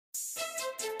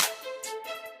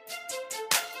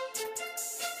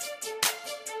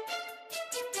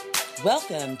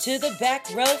Welcome to the Back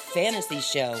Row Fantasy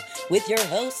Show with your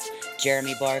hosts,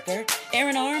 Jeremy Barker,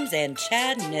 Aaron Arms, and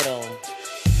Chad Niddle.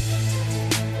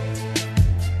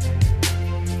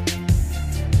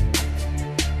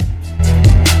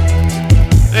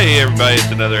 Hey everybody, it's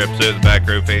another episode of the Back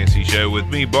Row Fantasy Show with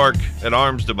me, Bark, and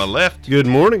Arms to my left. Good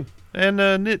morning. And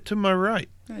Knit to my right.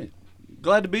 Hey,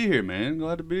 glad to be here, man.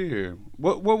 Glad to be here.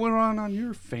 What went on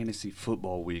your fantasy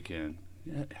football weekend?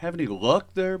 Have any luck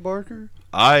there, Barker?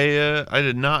 I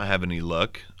did not have any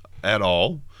luck at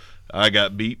all. I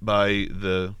got beat by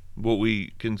what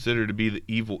we consider to be the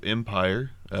evil empire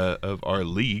of our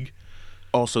league.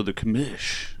 Also the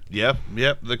commish. Yep,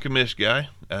 the commish guy.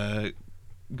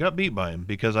 Got beat by him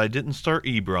because I didn't start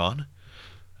Ebron.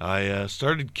 I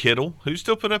started Kittle, who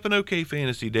still put up an okay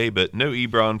fantasy day, but no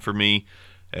Ebron for me,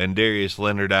 and Darius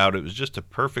Leonard out. It was just a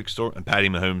perfect storm. And Patty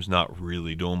Mahomes not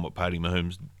really doing what Patty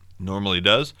Mahomes normally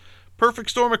does.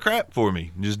 Perfect storm of crap for me.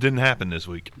 Just didn't happen this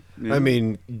week. I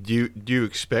mean, do you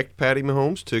expect Patty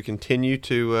Mahomes to continue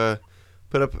to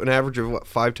put up an average of,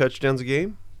 5 touchdowns a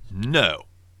game? No,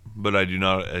 but I do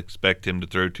not expect him to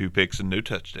throw 2 picks and no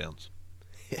touchdowns.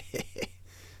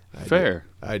 Fair.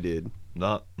 I did.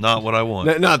 Not what I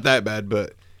want. Not that bad,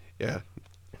 but yeah.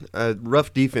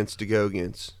 Rough defense to go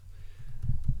against.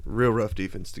 Real rough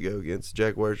defense to go against.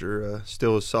 Jaguars are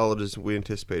still as solid as we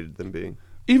anticipated them being.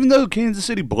 Even though Kansas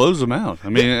City blows them out. I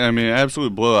mean,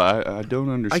 absolute blowout. I don't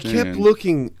understand. I kept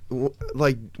looking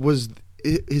like,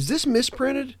 is this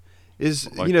misprinted?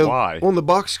 Why? On the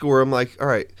box score, I'm like, all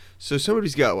right, so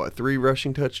somebody's got 3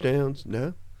 rushing touchdowns? No?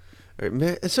 All right,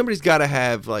 man, somebody's got to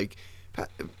have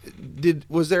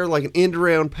was there an end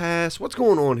around pass? What's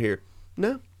going on here?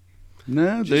 No?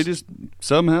 No, they just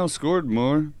somehow scored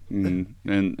more, and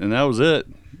that was it.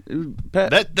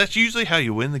 That's usually how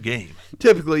you win the game.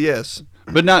 Typically, yes.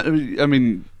 But not, I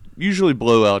mean, usually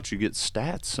blowouts, you get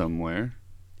stats somewhere.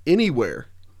 Anywhere.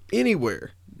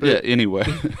 But, anyway.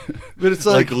 But it's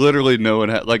literally no one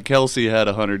had, Kelsey had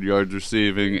 100 yards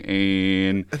receiving,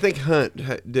 and I think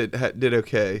Hunt did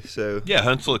okay, so. Yeah,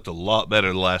 Hunt's looked a lot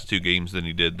better the last 2 games than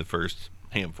he did the first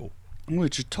handful.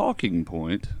 Which, a talking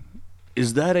point,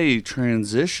 is that a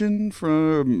transition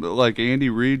from, Andy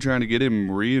Reid trying to get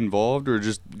him re-involved, or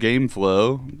just game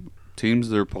flow, teams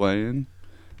they're playing,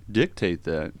 dictate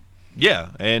that? Yeah,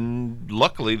 and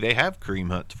luckily they have Kareem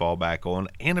Hunt to fall back on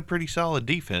and a pretty solid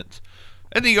defense.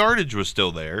 And the yardage was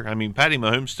still there. I mean, Patty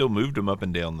Mahomes still moved him up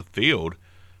and down the field.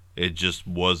 It just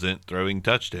wasn't throwing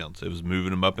touchdowns. It was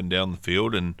moving him up and down the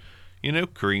field, and,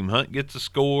 Kareem Hunt gets a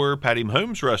score. Patty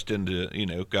Mahomes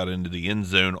got into the end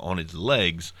zone on his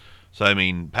legs. So, I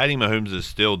mean, Patty Mahomes is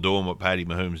still doing what Patty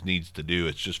Mahomes needs to do.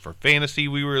 It's just for fantasy,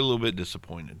 we were a little bit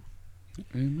disappointed.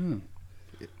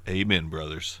 Amen,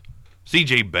 brothers.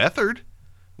 C.J. Beathard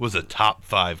was a top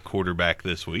 5 quarterback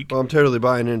this week. Well, I'm totally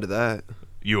buying into that.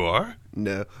 You are?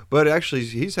 No, but actually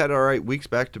he's had all right weeks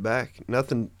back to back.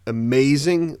 Nothing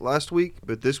amazing last week,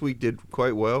 but this week did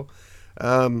quite well.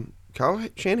 Kyle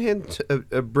Shanahan's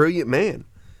a brilliant man.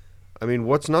 I mean,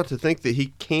 what's not to think that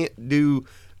he can't do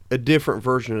a different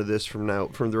version of this from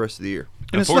the rest of the year?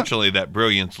 Unfortunately, that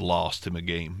brilliance lost him a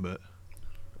game, but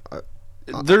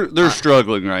they're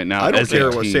struggling right now. I don't care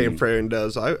what Sam Fran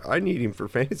does. I need him for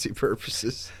fantasy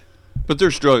purposes. But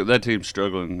they're struggling. That team's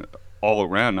struggling all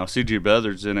around. Now, C.J.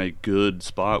 Beathard's in a good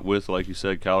spot with, like you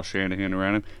said, Kyle Shanahan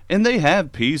around him. And they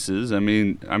have pieces. I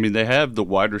mean, they have the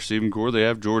wide receiving core. They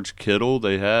have George Kittle.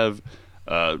 They have,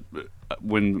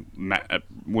 when Matt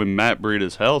Breida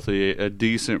is healthy, a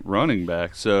decent running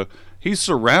back. So he's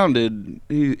surrounded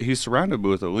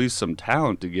with at least some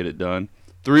talent to get it done.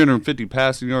 350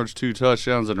 passing yards, 2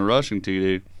 touchdowns, and a rushing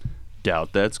TD.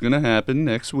 Doubt that's going to happen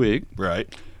next week.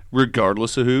 Right.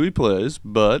 Regardless of who he plays,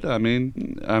 but I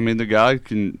mean the guy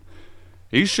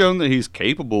he's shown that he's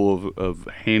capable of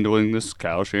handling this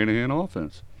Kyle Shanahan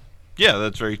offense. Yeah,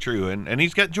 that's very true. And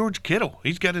he's got George Kittle.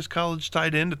 He's got his college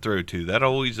tight end to throw to. That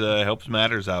always helps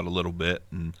matters out a little bit.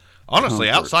 And honestly,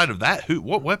 outside of that,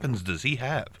 what weapons does he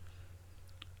have?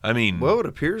 I mean, well, it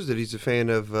appears that he's a fan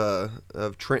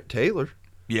of Trent Taylor.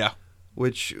 Yeah.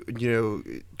 Which,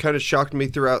 kind of shocked me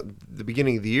throughout the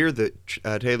beginning of the year that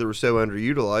Taylor was so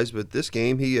underutilized. But this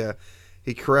game,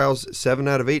 he corrals 7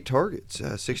 out of 8 targets,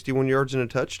 61 yards and a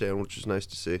touchdown, which is nice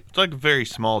to see. It's like a very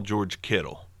small George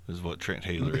Kittle is what Trent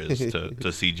Taylor is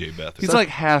to C.J. Beathard. He's like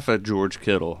half a George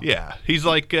Kittle. Yeah, he's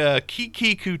like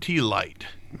Kiki Kuti light.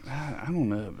 I don't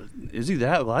know. But is he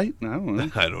that light? I don't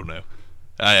know. I don't know.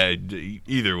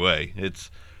 Either way,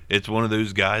 it's one of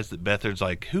those guys that Beathard's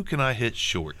like, who can I hit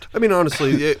short? I mean,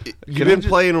 honestly, you've been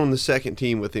playing on the second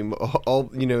team with him all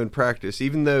in practice.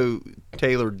 Even though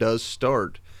Taylor does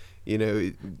start,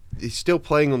 He's still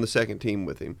playing on the second team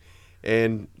with him,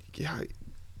 and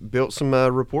built some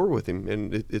rapport with him,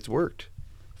 and it's worked.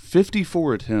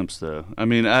 54 attempts, though. I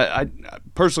mean, I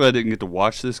personally I didn't get to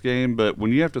watch this game, but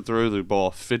when you have to throw the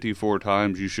ball 54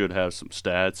 times, you should have some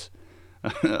stats.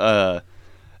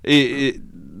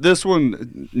 This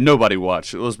one, nobody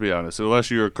watched it, let's be honest.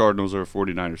 Unless you're a Cardinals or a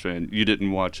 49ers fan, you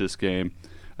didn't watch this game.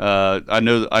 I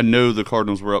know the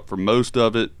Cardinals were up for most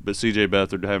of it, but C.J.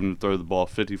 Beathard having to throw the ball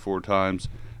 54 times,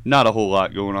 not a whole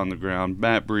lot going on the ground.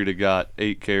 Matt Breida got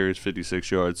 8 carries, 56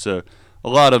 yards, so a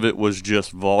lot of it was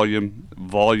just volume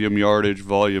yardage,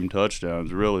 volume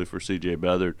touchdowns, really, for C.J.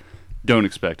 Beathard. Don't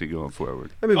expect it going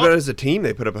forward. I mean, but as a team,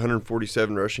 they put up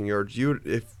 147 rushing yards.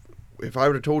 If I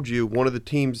would have told you one of the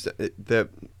teams that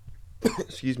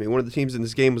one of the teams in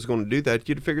this game was going to do that,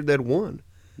 you'd have figured they'd won.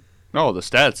 Oh, the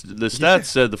stats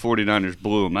said the 49ers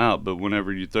blew them out, but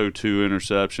whenever you throw 2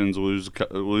 interceptions,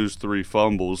 lose 3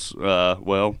 fumbles,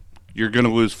 well, you're going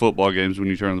to lose football games when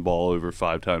you turn the ball over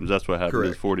 5 times. That's what happened to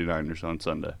the 49ers on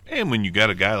Sunday. And when you got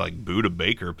a guy like Budda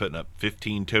Baker putting up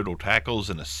 15 total tackles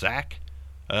and a sack,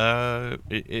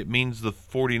 it means the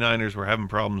 49ers were having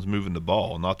problems moving the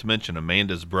ball. Not to mention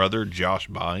Amanda's brother, Josh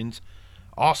Bynes,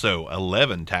 also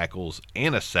 11 tackles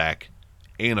and a sack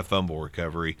and a fumble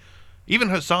recovery. Even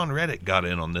Hassan Reddick got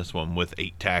in on this one with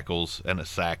 8 tackles and a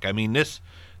sack. I mean,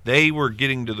 they were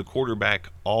getting to the quarterback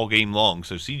all game long.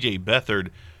 So C.J.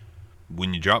 Beathard,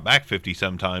 when you drop back 50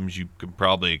 sometimes, you could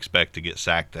probably expect to get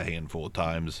sacked a handful of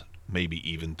times, maybe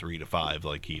even 3 to 5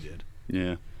 like he did.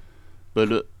 Yeah.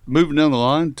 But moving down the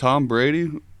line, Tom Brady,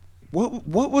 what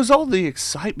was all the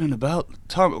excitement about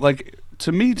Tom? Like,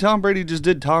 to me, Tom Brady just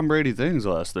did Tom Brady things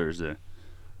last Thursday.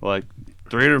 Like,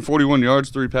 341 yards,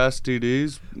 3 pass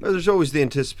TDs. Well, there's always the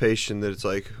anticipation that it's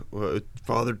like, well,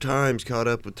 Father Time's caught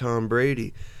up with Tom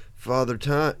Brady. Father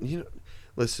Time,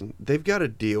 listen, they've got a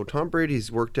deal. Tom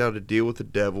Brady's worked out a deal with the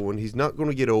devil, and he's not going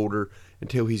to get older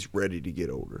until he's ready to get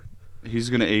older.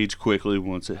 He's going to age quickly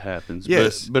once it happens.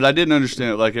 Yes. But I didn't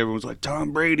understand it. Like, everyone's like,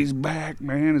 Tom Brady's back,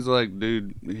 man. It's like,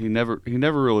 dude, he never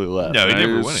really left. No, he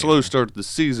never It was went a slow start to the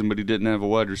season, but he didn't have a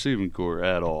wide receiving core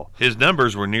at all. His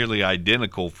numbers were nearly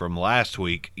identical from last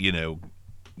week.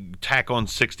 Tack on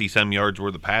 60-some yards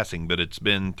worth of passing, but it's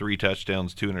been 3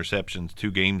 touchdowns, 2 interceptions,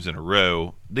 2 games in a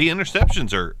row. The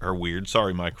interceptions are weird.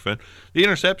 Sorry, microphone. The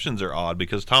interceptions are odd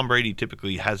because Tom Brady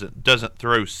typically doesn't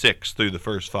throw 6 through the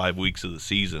first 5 weeks of the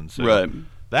season. So right.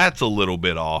 That's a little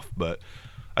bit off, but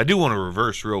I do want to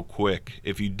reverse real quick.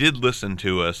 If you did listen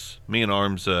to us, me and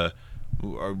Arms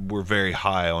we're very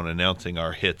high on announcing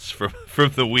our hits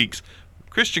from the weeks.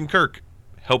 Christian Kirk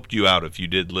helped you out if you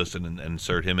did listen and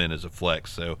insert him in as a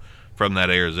flex. So from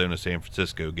that Arizona-San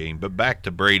Francisco game. But back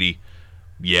to Brady,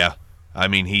 yeah. I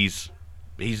mean, he's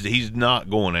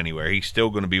not going anywhere. He's still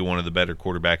going to be one of the better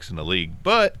quarterbacks in the league.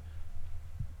 But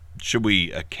should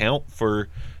we account for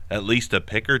at least a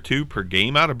pick or 2 per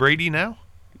game out of Brady now?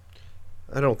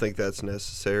 I don't think that's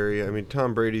necessary. I mean,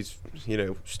 Tom Brady's,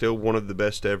 still one of the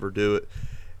best to ever do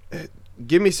it.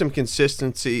 Give me some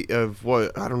consistency of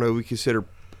what, I don't know, we consider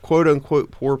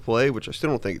quote-unquote poor play, which I still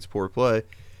don't think it's poor play.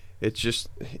 It's just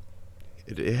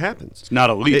it happens. It's not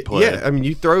elite play. Yeah, I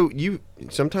mean,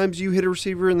 sometimes you hit a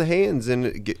receiver in the hands and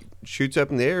it shoots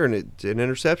up in the air and it's an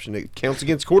interception. It counts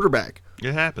against quarterback.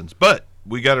 It happens. But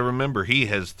we got to remember he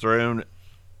has thrown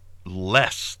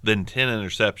less than 10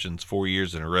 interceptions 4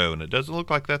 years in a row, and it doesn't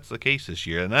look like that's the case this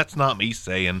year. And that's not me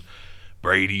saying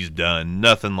Brady's done.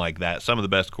 Nothing like that. Some of the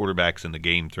best quarterbacks in the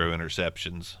game throw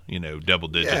interceptions, double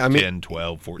digits, 10,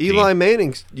 12, 14. Eli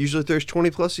Manning usually throws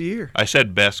 20-plus a year. I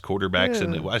said best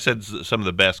quarterbacks, I said some of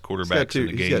the best quarterbacks in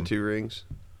the game. He's got 2 rings.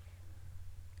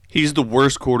 He's the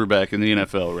worst quarterback in the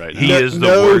NFL right now. He is the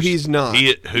no, worst. He's not.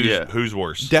 Who's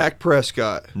worse? Dak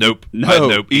Prescott. Nope.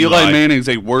 Nope. Eli Manning's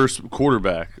a worse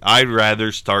quarterback. I'd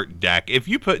rather start Dak. If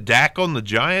you put Dak on the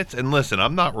Giants, and listen,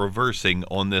 I'm not reversing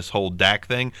on this whole Dak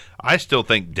thing. I still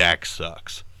think Dak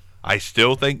sucks. I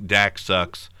think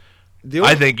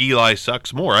Eli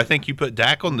sucks more. I think you put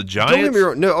Dak on the Giants. Don't get me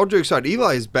wrong. No, all jokes aside,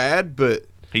 Eli is bad, but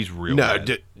he's real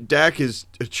bad. Dak is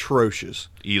atrocious.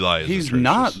 Eli is He's atrocious.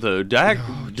 not, though.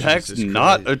 Dak's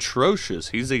not atrocious.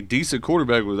 He's a decent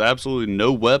quarterback with absolutely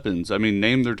no weapons. I mean,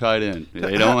 name their tight end.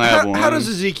 They don't have one. How does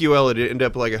Ezekiel Elliott end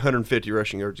up like 150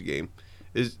 rushing yards a game?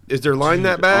 Is their line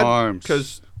that bad?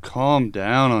 Arms. Calm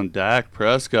down on Dak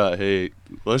Prescott hate.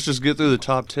 Let's just get through the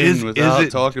top 10 without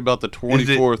talking about the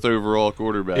 24th overall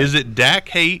quarterback. Is it Dak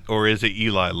hate or is it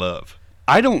Eli love?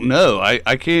 I don't know.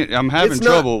 I can't. I'm having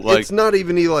trouble. Like, it's not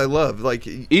even Eli Love. Like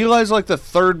Eli's like the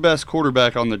third best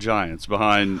quarterback on the Giants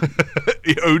behind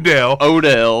Odell.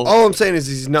 all I'm saying is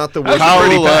he's not the worst. That was a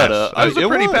pretty pass. Colorado. That was a It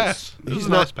pretty was. pass. It was He's a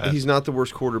not. nice pass. He's not the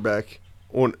worst quarterback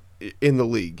in the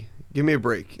league. Give me a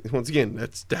break. Once again,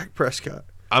 that's Dak Prescott.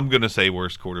 I'm gonna say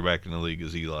worst quarterback in the league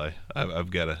is Eli.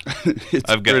 I've got to. It's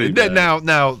I've got pretty to. bad.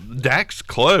 Now Dak's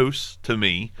close to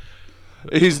me.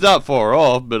 He's not far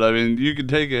off, but I mean, you can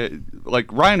take it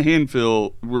like Ryan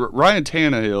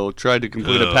Tannehill tried to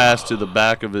complete a pass to the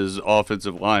back of his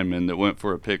offensive lineman that went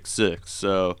for a pick six.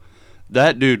 So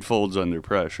that dude folds under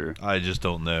pressure. I just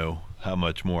don't know how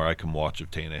much more I can watch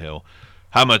of Tannehill.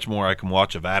 How much more I can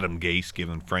watch of Adam Gase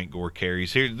giving Frank Gore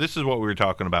carries. Here, this is what we were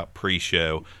talking about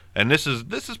pre-show, and this is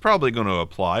probably going to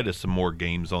apply to some more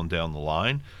games on down the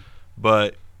line.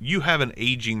 But you have an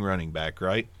aging running back,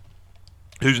 right?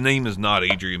 Whose name is not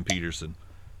Adrian Peterson.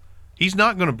 He's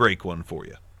not going to break one for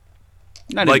you.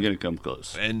 Not Like- even going to come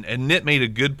close. And Nick made a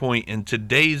good point. In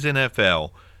today's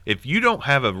NFL, if you don't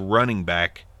have a running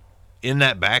back in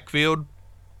that backfield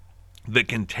that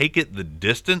can take it the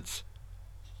distance,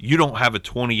 you don't have a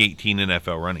 2018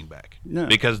 NFL running back. No.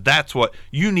 Because that's what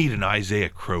you need, an Isaiah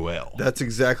Crowell. That's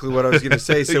exactly what I was going to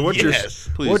say. So what Yes.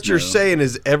 Please you're no. saying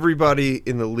is everybody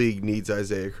in the league needs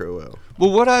Isaiah Crowell.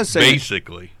 Well, what I was saying,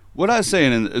 Basically.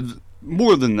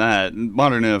 more than that, in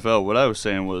modern NFL, what I was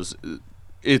saying was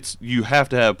it's you have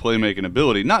to have playmaking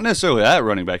ability. Not necessarily at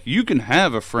running back. You can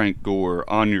have a Frank Gore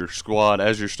on your squad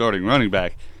as your starting running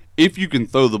back if you can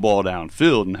throw the ball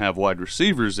downfield and have wide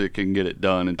receivers that can get it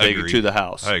done and take Agreed. it to the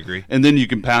house. I agree. And then you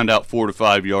can pound out 4 to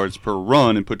 5 yards per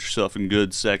run and put yourself in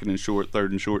good second and short,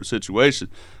 third and short situation.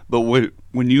 But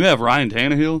when you have Ryan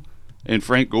Tannehill and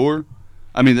Frank Gore,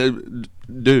 I mean,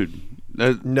 dude,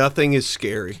 Nothing is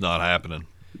scary. It's not happening.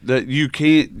 that you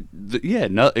can't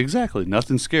exactly,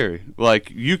 nothing scary. Like,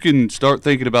 you can start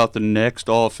thinking about the next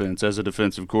offense as a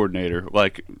defensive coordinator.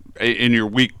 Like, in your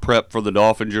week prep for the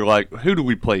Dolphins, you're like, who do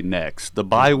we play next? The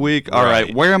bye week? All right,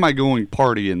 Right. where am I going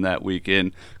partying that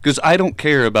weekend? Because I don't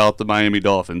care about the Miami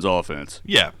Dolphins offense.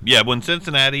 Yeah. When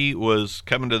Cincinnati was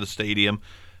coming to the stadium,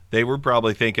 they were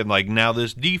probably thinking, like, now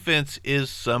this defense is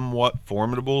somewhat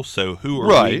formidable, so who are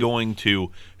we Right. going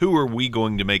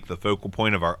to make the focal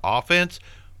point of our offense?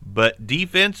 But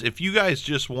defense, if you guys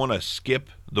just want to skip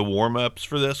the warm-ups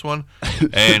for this one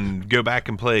and go back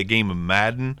and play a game of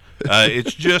Madden,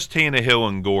 it's just Tannehill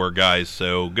and Gore, guys.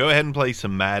 So go ahead and play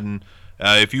some Madden.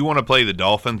 If you want to play the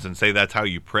Dolphins and say that's how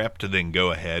you prepped, then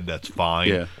go ahead. That's fine.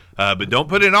 Yeah. But don't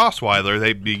put in Osweiler.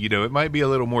 It might be a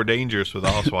little more dangerous with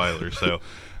Osweiler. So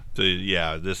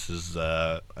this is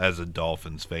as a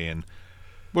Dolphins fan.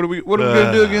 What are we going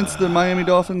to do against the Miami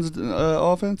Dolphins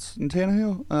offense and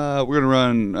Tannehill? We're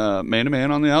going to run man-to-man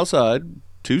on the outside,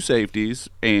 2 safeties,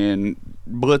 and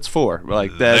blitz 4.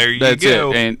 Like that. There you that's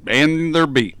go. it. And they're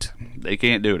beat. They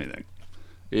can't do anything.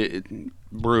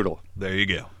 Brutal. There you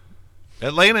go.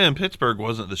 Atlanta and Pittsburgh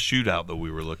wasn't the shootout that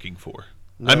we were looking for.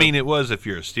 I mean, it was if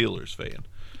you're a Steelers fan.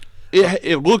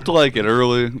 It looked like it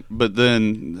early, but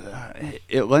then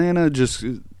Atlanta just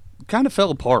kind of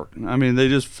fell apart. I mean, they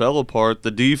just fell apart.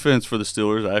 The defense for the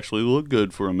Steelers actually looked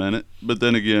good for a minute, but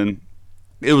then again,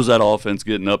 it was that offense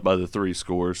getting up by the 3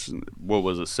 scores. What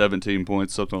was it, 17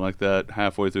 points, something like that,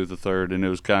 halfway through the third, and it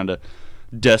was kind of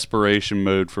desperation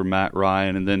mode for Matt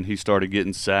Ryan, and then he started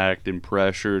getting sacked and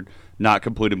pressured, not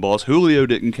completing balls. Julio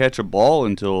didn't catch a ball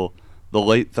until the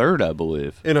late third, I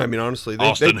believe. And I mean, honestly,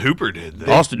 Austin Hooper did that.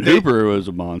 Austin Hooper was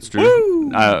a monster. He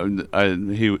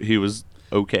was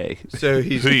okay. So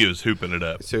He was hooping it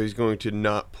up. So he's going to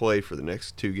not play for the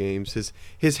next 2 games.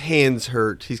 His hands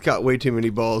hurt. He's got way too many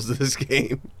balls this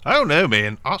game. I don't know,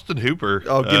 man. Austin Hooper.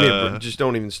 Oh, give me a just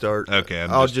don't even start. Okay,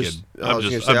 I'm I'll just kidding. I was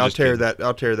going to say I'll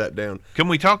tear that down. Can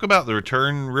we talk about the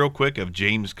return real quick of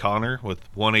James Conner with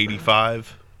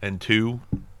 185 and 2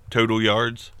 total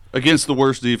yards? Against the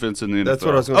worst defense in the NFL. That's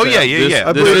what I was going to say.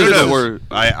 Yeah. This is the worst.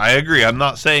 I agree. I'm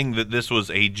not saying that this was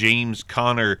a James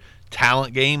Conner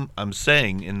talent game. I'm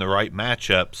saying in the right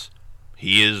matchups,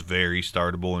 he is very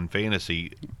startable in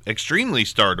fantasy. Extremely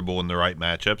startable in the right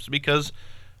matchups because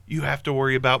you have to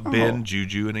worry about Ben,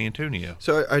 Juju, and Antonio.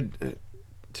 So I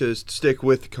to stick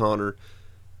with Connor,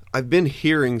 I've been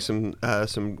hearing some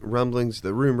rumblings.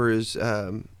 The rumor is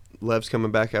Lev's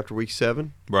coming back after week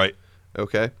 7. Right.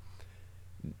 Okay.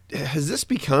 Has this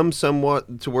become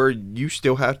somewhat to where you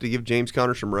still have to give James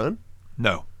Conner some run?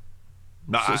 No.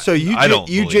 No, So you I don't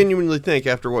you believe- genuinely think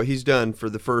after what he's done for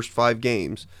the first 5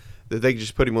 games that they could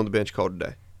just put him on the bench call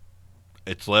today?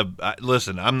 It's Lev.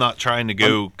 Listen, I'm not trying to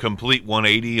go complete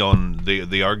 180 on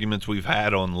the arguments we've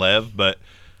had on Lev, but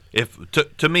if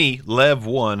to me, Lev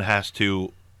 1 has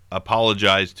to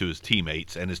apologize to his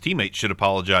teammates, and his teammates should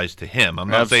apologize to him. I'm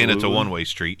not saying it's a one-way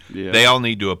street. Yeah. They all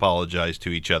need to apologize to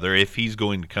each other if he's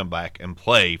going to come back and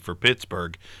play for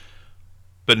Pittsburgh.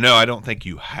 But no, I don't think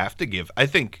you have to give. I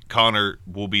think Connor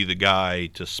will be the guy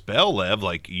to spell Lev.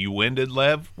 Like, you winded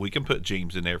Lev, we can put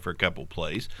James in there for a couple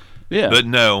plays. Yeah. But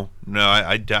no,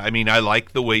 I mean, I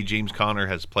like the way James Conner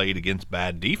has played against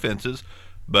bad defenses,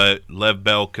 but Lev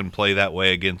Bell can play that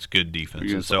way against good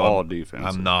defenses. Against so all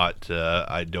defenses. I'm not.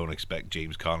 I don't expect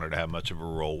James Conner to have much of a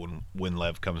role when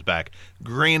Lev comes back.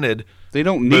 Granted, they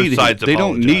don't need sides they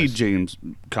don't apologize. need James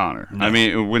Conner. No. I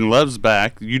mean, when Lev's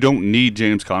back, you don't need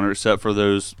James Conner except for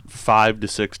those 5 to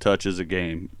 6 touches a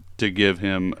game to give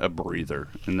him a breather,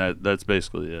 and that's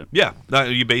basically it. Yeah,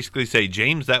 you basically say,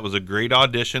 James, that was a great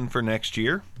audition for next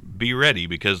year. Be ready,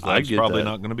 because Lev's probably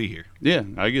not going to be here. Yeah,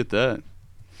 I get that.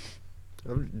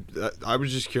 I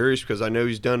was just curious because I know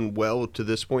he's done well to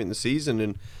this point in the season,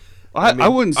 and I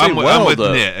wouldn't say I'm with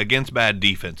though. Nit. Against bad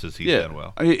defenses, he's done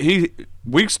well. He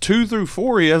weeks 2 through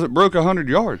 4, he hasn't broke 100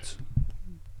 yards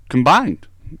combined.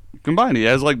 He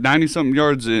has like 90-something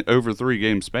yards over 3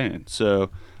 game span. So,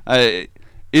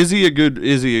 is he a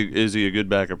good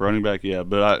backup running back? Yeah,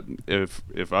 but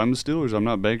if I'm the Steelers, I'm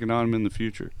not banking on him in the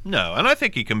future. No, and I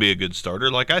think he can be a good starter.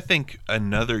 Like, I think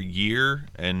another year,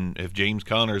 and if James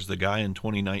Conner's the guy in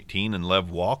 2019 and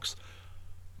Lev walks,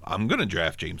 I'm going to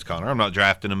draft James Conner. I'm not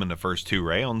drafting him in the first 2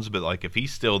 rounds, but like if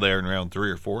he's still there in round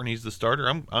 3 or 4 and he's the starter,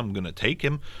 I'm going to take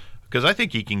him because I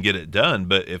think he can get it done.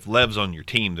 But if Lev's on your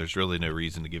team, there's really no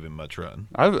reason to give him much run.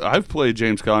 I've played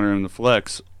James Conner in the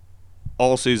flex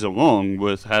all season long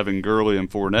with having Gurley and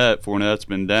Fournette. Fournette's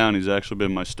been down. He's actually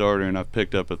been my starter, and I've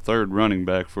picked up a 3rd running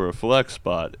back for a flex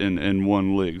spot in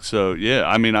one league. So, yeah,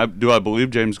 I mean, do I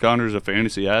believe James Conner is a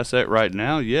fantasy asset right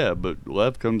now? Yeah, but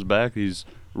Lev comes back, he's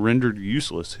rendered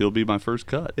useless. He'll be my first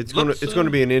cut. it's going to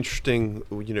be an interesting,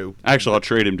 Actually, I'll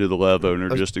trade him to the Lev owner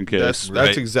just in case.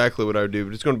 That's exactly what I would do.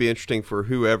 But it's going to be interesting for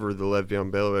whoever the Le'Veon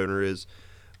Bell owner is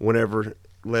whenever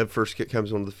Lev first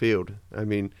comes on the field. I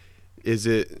mean, is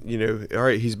it, all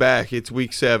right, he's back. It's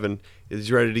week 7.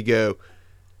 He's ready to go.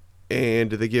 And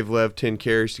do they give Lev 10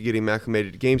 carries to get him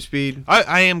acclimated to game speed?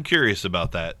 I am curious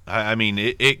about that. I mean,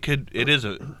 it could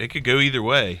go either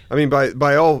way. I mean,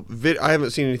 by all I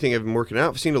haven't seen anything of him working out.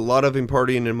 I've seen a lot of him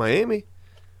partying in Miami.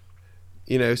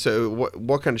 So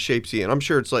what kind of shape's he in? I'm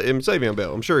sure it's Le'Veon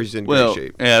Bell. I'm sure he's in great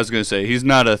shape. Yeah, I was going to say, he's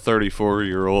not a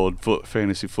 34-year-old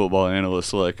fantasy football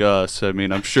analyst like us. I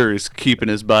mean, I'm sure he's keeping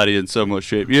his body in so much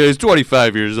shape. Yeah, he's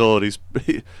 25 years old.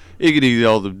 He can eat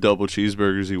all the double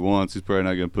cheeseburgers he wants. He's probably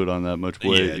not going to put on that much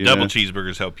weight. Yeah, double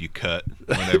cheeseburgers help you cut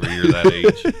whenever you're that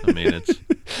age. I mean,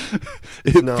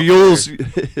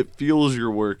 it fuels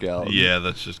your workout. Yeah,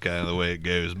 that's just kind of the way it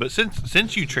goes. But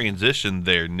since you transitioned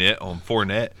there, Nit, on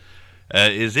Fournette,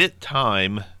 is it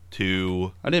time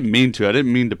to... I didn't mean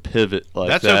to pivot like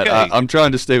That's that. okay. I'm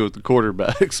trying to stay with the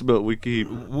quarterbacks, but we keep...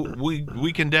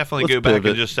 We can definitely Let's go back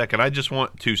pivot. in just a second. I just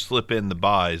want to slip in the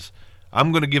buys.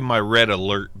 I'm going to give my red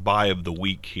alert buy of the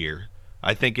week here.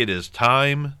 I think it is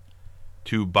time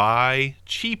to buy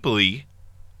cheaply,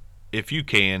 if you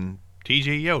can,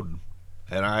 T.J. Yeldon.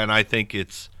 And I think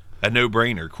it's a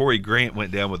no-brainer. Corey Grant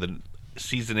went down with a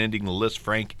season-ending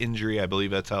Lisfranc injury. I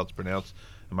believe that's how it's pronounced.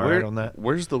 Am I right on that?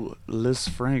 Where's the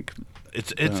Lisfranc?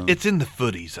 It's in the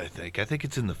footies, I think. I think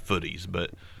it's in the footies.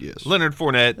 But Yes. Leonard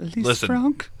Fournette, listen,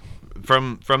 Lisfranc?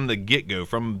 from the get-go,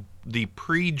 from the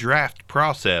pre-draft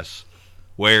process,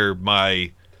 where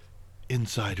my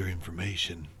insider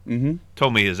information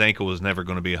told me his ankle was never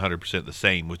going to be 100% the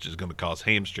same, which is going to cause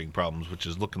hamstring problems, which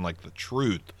is looking like the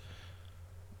truth.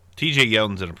 T.J.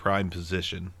 Yeldon's in a prime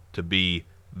position to be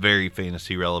very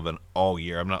fantasy relevant all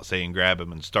year. I'm not saying grab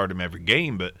him and start him every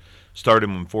game, but start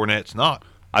him when Fournette's not.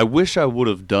 I wish I would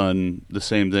have done the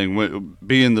same thing.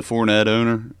 Being the Fournette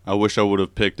owner, I wish I would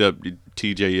have picked up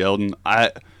T.J. Yeldon.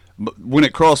 When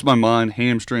it crossed my mind,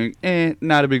 hamstring,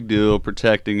 not a big deal,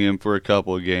 protecting him for a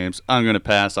couple of games. I'm going to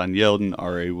pass on Yeldon.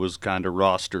 Already was kind of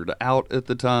rostered out at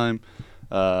the time.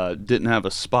 Didn't have a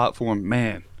spot for him.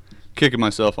 Man, kicking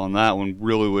myself on that one.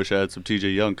 Really wish I had some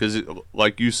T.J. Yeldon because,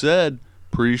 like you said,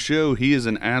 pre-show, he is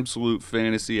an absolute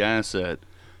fantasy asset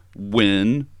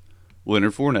when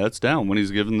Leonard Fournette's down, when he's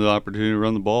given the opportunity to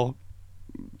run the ball.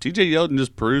 T.J. Yeldon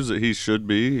just proves that he should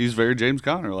be. He's very James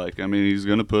Conner-like. I mean, he's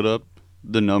going to put up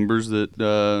the numbers that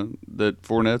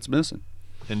Fournette's missing.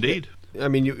 Indeed. I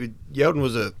mean, Yeldon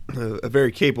was a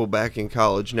very capable back in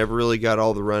college, never really got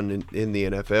all the run in the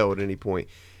NFL at any point.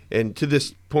 And to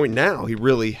this point now, he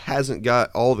really hasn't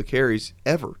got all the carries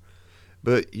ever.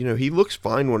 but he looks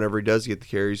fine whenever he does get the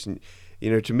carries. And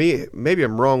to me, maybe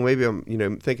I'm wrong, maybe I'm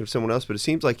thinking of someone else, but it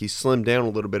seems like he's slimmed down a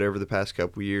little bit over the past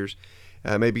couple of years.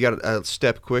 Maybe got a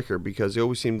step quicker because he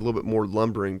always seemed a little bit more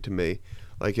lumbering to me,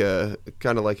 like a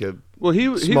kind of like a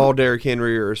small Derrick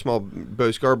Henry or a small Bo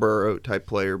Scarborough type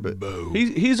player. But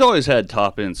he's always had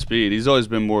top end speed. He's always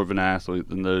been more of an athlete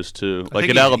than those two. Like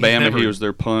at Alabama, he was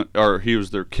their he was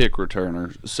their kick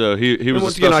returner. So he was.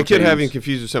 Once again, I could have him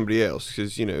confused with somebody else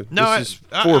because this is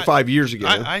 4 or 5 years ago.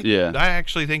 I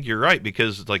actually think you're right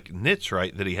because like Nitt's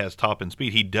right that he has top end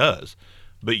speed. He does.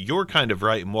 But you're kind of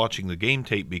right in watching the game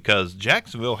tape because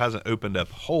Jacksonville hasn't opened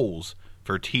up holes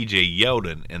for T.J.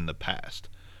 Yeldon in the past.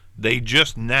 They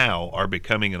just now are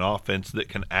becoming an offense that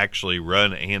can actually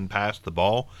run and pass the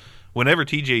ball. Whenever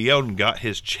T.J. Yeldon got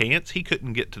his chance, he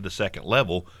couldn't get to the second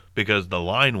level because the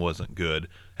line wasn't good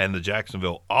and the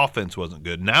Jacksonville offense wasn't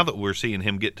good. Now that we're seeing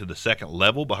him get to the second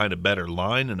level behind a better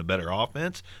line and a better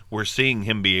offense, we're seeing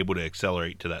him be able to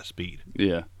accelerate to that speed.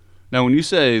 Yeah. Now, when you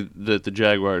say that the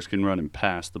Jaguars can run and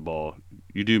pass the ball,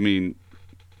 you do mean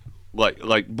like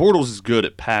Bortles is good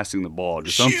at passing the ball.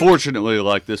 Just unfortunately,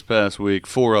 like this past week,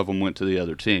 4 of them went to the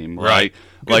other team. Right.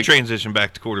 Good transition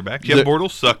back to quarterback. Yeah,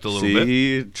 Bortles sucked a little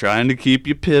bit. Trying to keep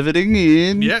you pivoting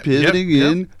in.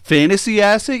 Yep. Fantasy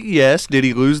asset, yes. Did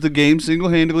he lose the game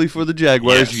single-handedly for the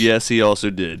Jaguars? Yes, he also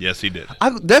did. Yes, he did.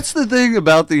 That's the thing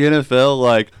about the NFL.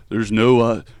 Like, there's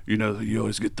no, you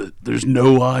always get there's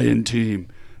no I in team.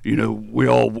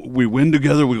 We win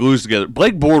together, we lose together.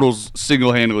 Blake Bortles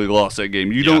single-handedly lost that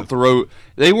game. Don't throw.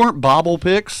 They weren't bobble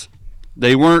picks.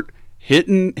 They weren't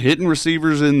hitting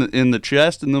receivers in the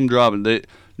chest and them dropping.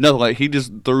 He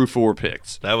just threw 4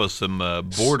 picks. That was some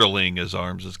borderling, as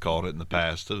Arms has called it in the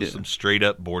past. It was some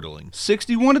straight-up borderling.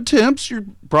 61 attempts, you're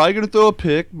probably going to throw a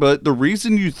pick, but the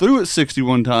reason you threw it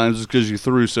 61 times is because you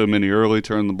threw so many early,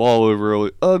 turned the ball over early.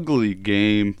 Ugly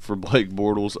game for Blake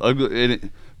Bortles.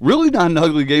 Really not an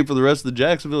ugly game for the rest of the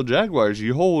Jacksonville Jaguars.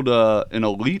 You hold an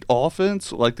elite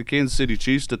offense like the Kansas City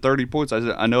Chiefs to 30 points.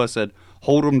 I know I said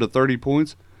hold them to 30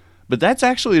 points, but that's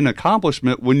actually an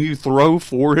accomplishment when you throw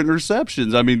 4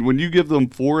 interceptions. I mean, when you give them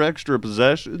 4 extra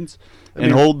possessions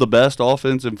and hold the best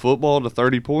offense in football to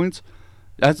 30 points,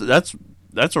 that's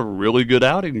a really good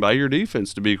outing by your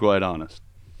defense, to be quite honest.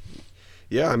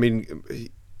 Yeah, I mean,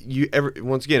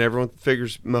 once again, everyone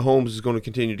figures Mahomes is going to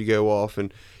continue to go off,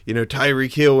 and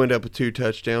Tyreek Hill ended up with 2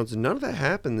 touchdowns, and none of that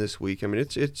happened this week. I mean,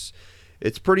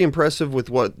 it's pretty impressive with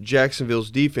what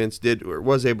Jacksonville's defense did or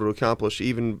was able to accomplish,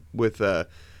 even with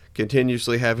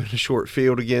continuously having a short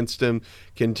field against them,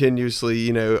 continuously,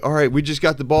 all right, we just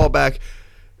got the ball back,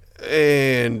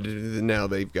 and now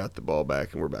they've got the ball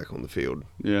back, and we're back on the field.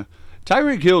 Yeah.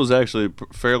 Tyreek Hill is actually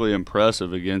fairly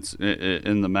impressive in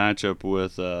the matchup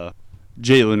with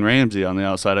Jalen Ramsey on the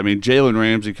outside. I mean, Jalen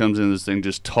Ramsey comes in this thing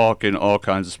just talking all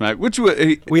kinds of smack, which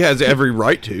he has every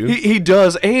right to. He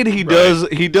does, and he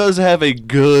does have a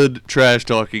good trash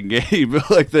talking game.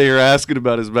 Like they are asking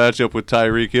about his matchup with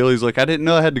Tyreek Hill. He's like, I didn't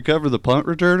know I had to cover the punt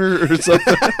returner or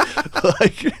something.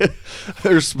 Like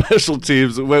their special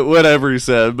teams, whatever he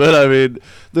said. But I mean,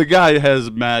 the guy has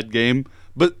mad game,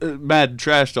 but mad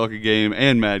trash talking game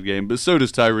and mad game. But so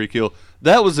does Tyreek Hill.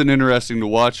 That was an interesting to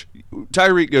watch.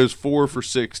 Tyreek goes 4 for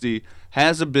 60,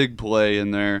 has a big play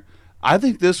in there. I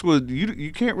think this would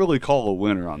you can't really call a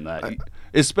winner on that,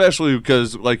 especially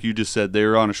because, like you just said, they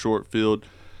were on a short field.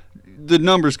 The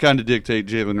numbers kind of dictate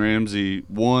Jalen Ramsey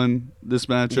won this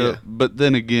matchup, but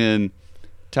then again,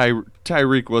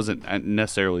 Tyreek wasn't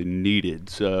necessarily needed.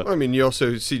 So I mean, you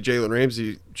also see Jalen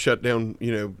Ramsey shut down,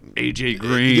 AJ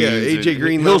Green. Yeah, AJ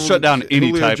Green. He'll shut down any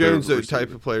Julio type Jones, of those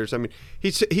type of players. I mean,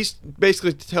 he's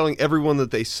basically telling everyone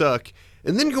that they suck,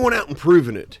 and then going out and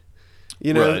proving it.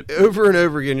 Right. Over and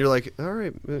over again. You're like, all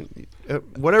right,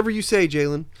 whatever you say,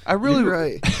 Jalen. You're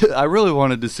right. I really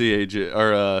wanted to see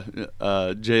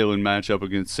Jalen match up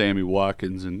against Sammy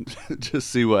Watkins and just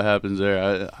see what happens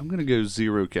there. I'm gonna go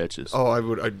 0 catches. Oh,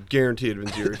 I guarantee it'd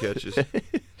been 0 catches.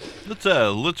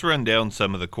 Let's run down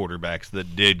some of the quarterbacks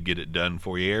that did get it done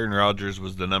for you. Aaron Rodgers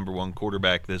was the number 1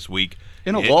 quarterback this week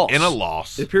in a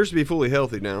loss. It appears to be fully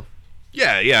healthy now.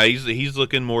 Yeah, he's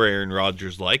looking more Aaron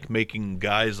Rodgers-like, making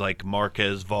guys like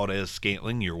Marquez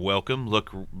Valdez-Scantling, you're welcome,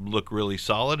 look really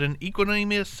solid. And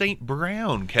Equanimeous St.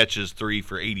 Brown catches 3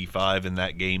 for 85 in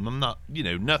that game. I'm not,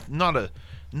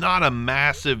 not a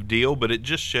massive deal, but it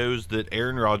just shows that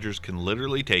Aaron Rodgers can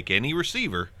literally take any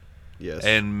receiver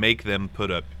and make them put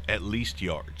up at least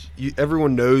yards.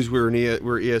 Everyone knows we're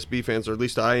ESB fans, or at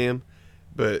least I am.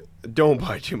 But don't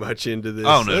buy too much into this.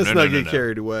 Oh, no, Let's not get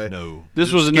carried away. No.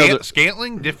 This was another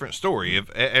Scantling, different story.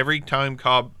 If every time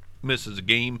Cobb misses a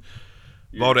game,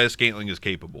 Valdez-Scantling is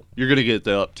capable. You're going to get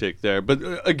the uptick there. But,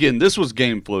 again, this was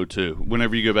game flow, too.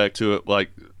 Whenever you go back to it,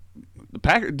 like,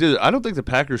 I don't think the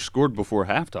Packers scored before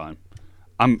halftime.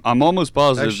 I'm almost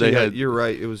positive Actually, they had. You're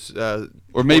right. It was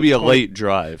Or maybe a late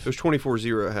drive. It was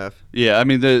 24-0 at half. Yeah, I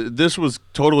mean, this was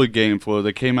totally game flow.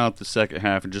 They came out the second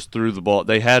half and just threw the ball.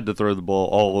 They had to throw the ball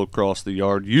all across the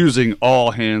yard using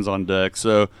all hands on deck.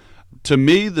 So, to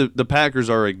me, the Packers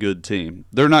are a good team.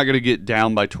 They're not going to get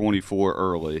down by 24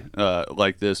 early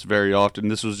like this very often.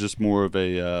 This was just more of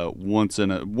a once in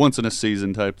a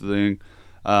season type of thing.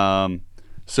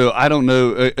 So I don't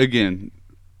know. Again,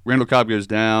 Randall Cobb goes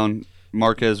down.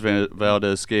 Marquez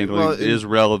Valdez-Scantling is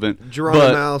relevant.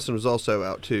 Geronimo Allison was also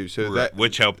out too, so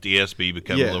which helped ESB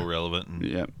become a little relevant.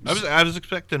 And I was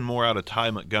expecting more out of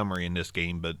Ty Montgomery in this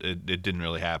game, but it didn't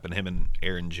really happen. Him and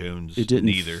Aaron Jones,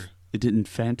 neither. It didn't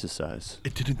fantasize.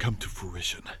 It didn't come to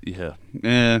fruition.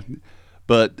 Yeah,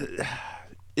 but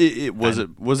it was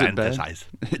it bad?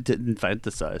 It didn't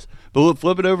fantasize. But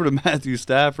flip it over to Matthew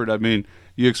Stafford. I mean,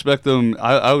 you expect them.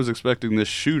 I was expecting this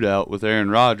shootout with Aaron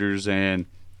Rodgers, and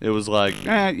it was like,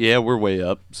 yeah, we're way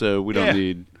up, so we don't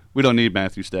need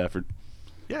Matthew Stafford.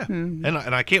 Yeah, and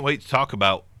I can't wait to talk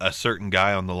about a certain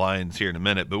guy on the Lions here in a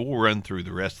minute, but we'll run through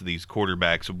the rest of these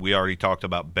quarterbacks. We already talked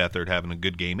about Beathard having a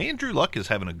good game. Andrew Luck is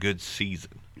having a good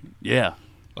season. Yeah.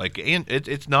 And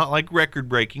it's not like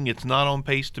record-breaking. It's not on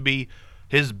pace to be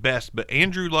his best, but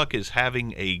Andrew Luck is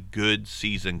having a good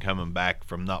season coming back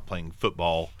from not playing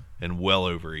football in well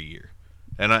over a year.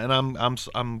 And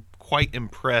I'm quite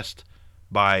impressed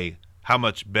by how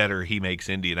much better he makes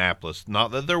Indianapolis.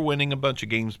 Not that they're winning a bunch of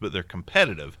games, but they're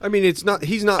competitive. I mean, he's not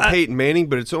Peyton Manning,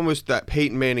 but it's almost that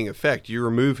Peyton Manning effect. You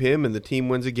remove him and the team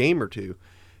wins a game or two.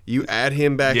 You add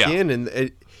him back in,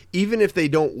 and even if they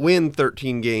don't win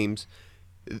 13 games,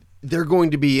 they're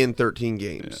going to be in 13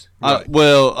 games. Yeah.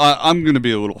 Right. I'm going to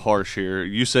be a little harsh here.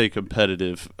 You say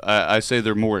competitive. I say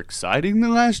they're more exciting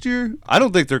than last year. I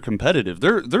don't think they're competitive.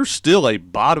 They're still a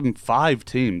bottom 5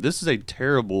 team. This is a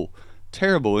terrible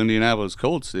Indianapolis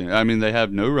Colts team. I mean, they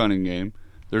have no running game.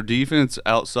 Their defense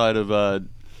outside of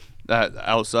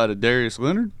Darius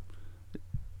Leonard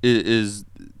is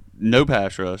no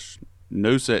pass rush,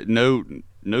 no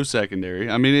secondary.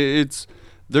 I mean,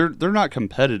 they're not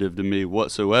competitive to me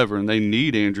whatsoever, and they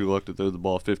need Andrew Luck to throw the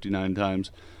ball 59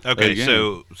 times. Okay,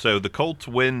 so the Colts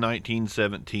win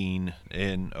 19-17,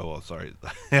 and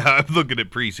I'm looking at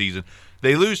preseason.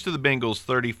 They lose to the Bengals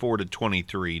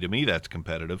 34-23. To me, that's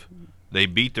competitive. They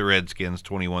beat the Redskins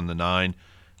 21-9.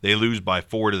 They lose by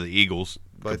 4 to the Eagles,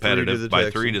 competitive,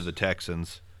 by 3 to the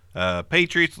Texans.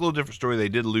 Patriots, a little different story. They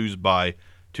did lose by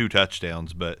 2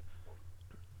 touchdowns, but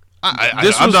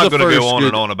I'm not going to go on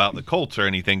and on about the Colts or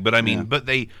anything. But I mean, but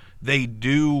they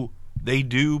do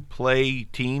play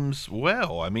teams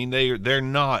well. I mean, they're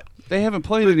not. They haven't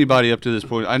played anybody up to this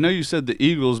point. I know you said the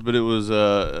Eagles, but it was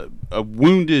a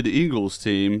wounded Eagles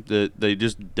team that they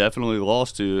just definitely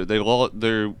lost to. They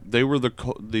were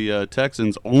the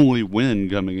Texans' only win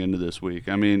coming into this week.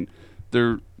 I mean,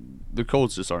 the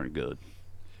Colts just aren't good.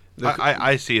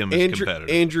 I see them as competitive.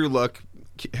 Andrew Luck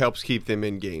helps keep them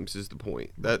in games is the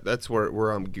point. That's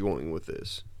where I'm going with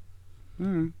this.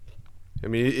 Mm-hmm. I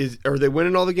mean, are they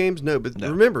winning all the games? No, but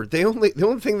remember, the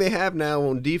only thing they have now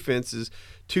on defense is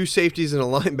 2 safeties and a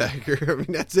linebacker. I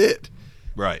mean, that's it.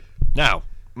 Right. Now,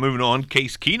 moving on,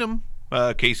 Case Keenum.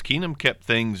 Case Keenum kept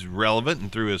things relevant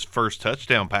and threw his first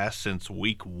touchdown pass since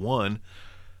week 1.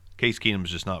 Case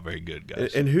Keenum's just not very good,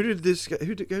 guys. And who did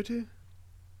it go to?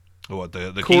 What,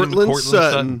 the Courtland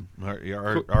Sutton.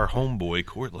 Our homeboy,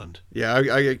 Courtland. Yeah,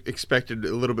 I expected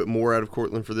a little bit more out of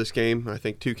Courtland for this game. I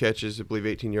think 2 catches, I believe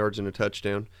 18 yards and a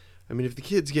touchdown. I mean, if the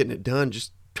kid's getting it done,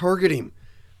 just target him.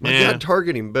 God,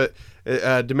 target him. But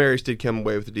Demaryius did come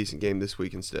away with a decent game this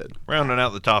week instead. Rounding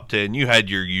out the top 10, you had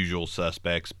your usual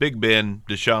suspects. Big Ben,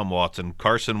 Deshaun Watson,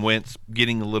 Carson Wentz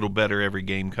getting a little better every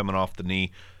game coming off the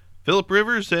knee. Phillip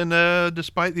Rivers, and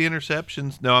despite the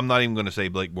interceptions, no, I'm not even going to say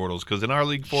Blake Bortles, because in our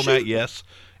league format, yes.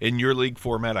 In your league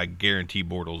format, I guarantee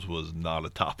Bortles was not a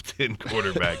top 10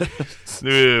 quarterback.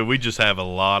 We just have a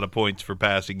lot of points for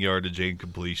passing yardage and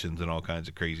completions and all kinds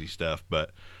of crazy stuff.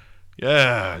 But,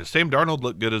 yeah, Sam Darnold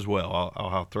looked good as well.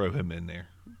 I'll throw him in there.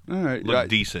 All right. Looked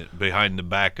decent behind the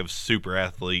back of super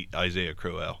athlete Isaiah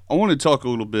Crowell. I want to talk a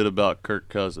little bit about Kirk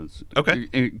Cousins. Okay.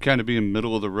 And kind of being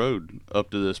middle of the road up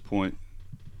to this point.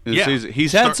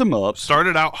 He's had some ups.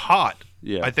 Started out hot.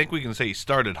 Yeah. I think we can say he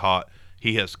started hot.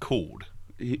 He has cooled.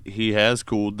 He has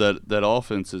cooled. That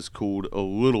offense has cooled a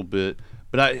little bit.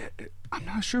 But I'm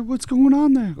not sure what's going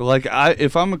on there. Like,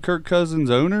 if I'm a Kirk Cousins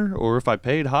owner, or if I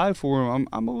paid high for him,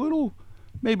 I'm a little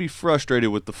maybe frustrated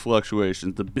with the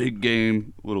fluctuations, the big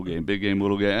game, little game, big game,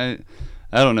 little game.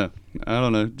 I don't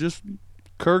know. Just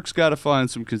Kirk's got to find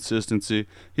some consistency.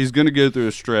 He's going to go through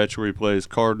a stretch where he plays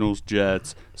Cardinals,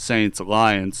 Jets, Saints,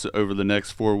 Lions over the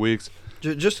next 4 weeks.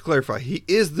 Just to clarify, he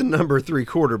is the number 3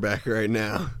 quarterback right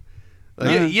now.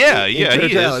 Yeah, he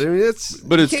is. I mean,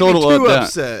 But it's you can't total be too up down.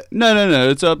 upset. No,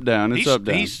 it's up down. It's up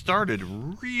down. He started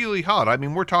really hot. I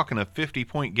mean, we're talking a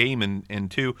 50-point game in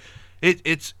 2.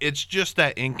 It's just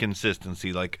that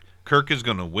inconsistency. Like, Kirk is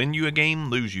going to win you a game,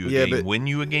 lose you a game, win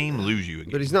you a game, lose you a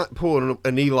game. But he's not pulling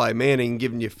an Eli Manning,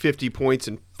 giving you 50 points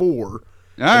in 4.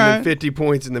 All and right. then 50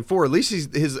 points and then 4. At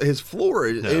least his floor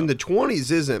in the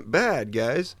 20s isn't bad,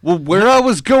 guys. Well, where I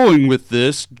was going with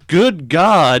this, good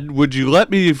God, would you let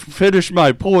me finish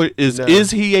my point, is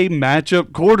he a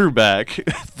matchup quarterback?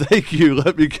 Thank you.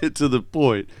 Let me get to the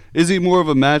point. Is he more of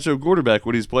a matchup quarterback?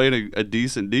 When he's playing a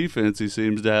decent defense, he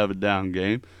seems to have a down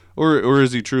game. Or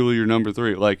is he truly your number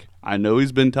 3? Like, I know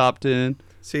he's been top 10.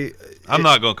 See, I'm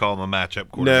not going to call him a matchup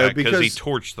quarterback because he because-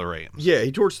 torched the Rams. Yeah,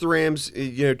 he torched the Rams,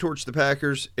 torched the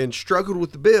Packers, and struggled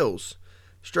with the Bills,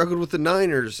 struggled with the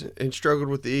Niners, and struggled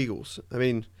with the Eagles. I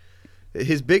mean,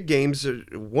 his big games,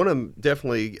 one of them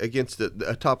definitely against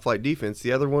a top-flight defense.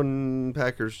 The other one,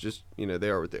 Packers, just, they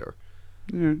are what they are.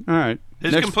 Yeah, all right.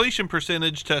 His completion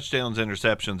percentage, touchdowns,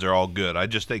 interceptions are all good. I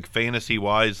just think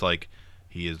fantasy-wise, like,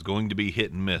 he is going to be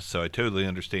hit and miss, so I totally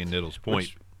understand Niddle's point.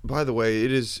 Which, by the way,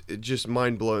 it is just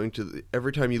mind-blowing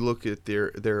every time you look at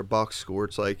their box score,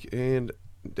 it's like, and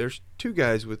there's 2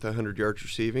 guys with 100 yards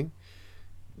receiving.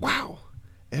 Wow.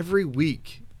 Every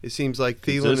week, it seems like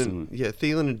Thielen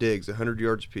and Diggs, 100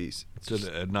 yards apiece. It's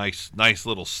a nice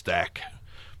little stack.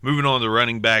 Moving on to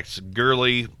running backs,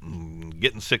 Gurley,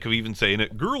 getting sick of even saying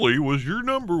it. Gurley was your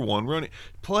number 1 running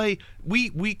play.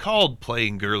 We called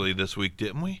playing Gurley this week,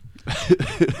 didn't we?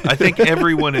 I think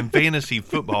everyone in fantasy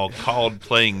football called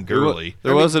playing Gurley.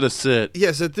 There wasn't a sit.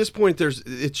 Yes, at this point,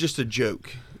 it's just a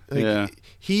joke. Like, Yeah.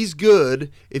 He's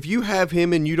good. If you have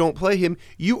him and you don't play him,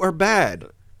 you are bad.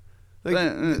 Like,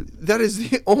 that is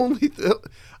the only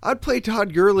I'd play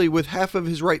Todd Gurley with half of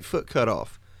his right foot cut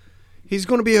off. He's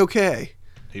going to be okay.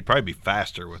 He'd probably be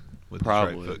faster with his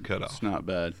right foot cut off. It's not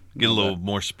bad. Get a little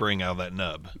more spring out of that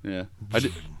nub. Yeah.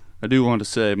 I do want to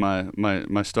say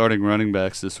my starting running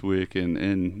backs this week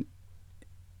and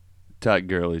Todd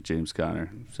Gurley, James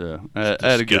Conner. So I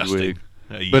had a good week.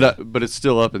 But it's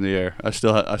still up in the air. I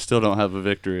still don't have a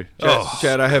victory.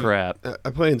 Chad, I have crap.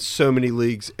 I play in so many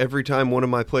leagues. Every time one of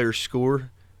my players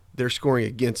score, they're scoring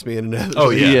against me in another. Oh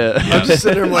league. yeah. I'm just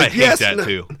sitting there I'm like, I hate yes, that no.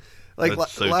 too. Like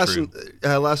That's so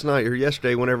last night or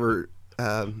yesterday, whenever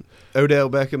Odell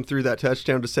Beckham threw that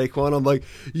touchdown to Saquon, I'm like,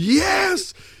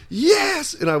 yes,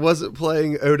 and I wasn't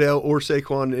playing Odell or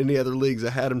Saquon in any other leagues. I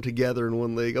had them together in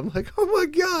one league. I'm like, oh my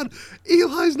God,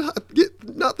 Eli's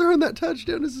not throwing that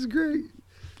touchdown. This is great.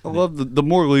 I love the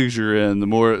more leagues you're in, the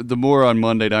more on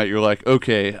Monday night you're like,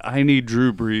 okay, I need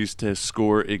Drew Brees to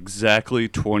score exactly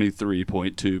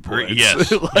 23.2 points.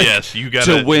 Yes, yes, you got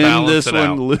to win balance this it one,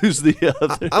 out. lose the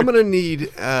other. I'm going to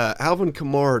need Alvin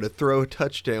Kamara to throw a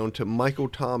touchdown to Michael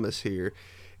Thomas here,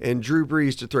 and Drew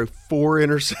Brees to throw 4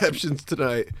 interceptions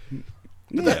tonight.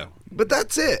 Yeah, But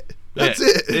that's it. Yeah, That's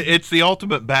it. It's the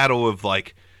ultimate battle of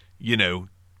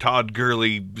Todd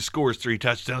Gurley scores 3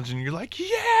 touchdowns, and you're like,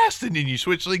 yes! And then you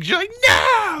switch leagues, you're like,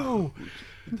 no!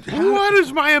 What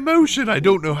is my emotion? I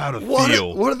don't know how to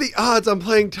feel. What are the odds I'm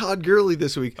playing Todd Gurley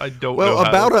this week? I don't well, know how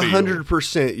about to feel.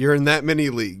 100%. You're in that many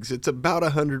leagues. It's about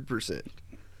 100%.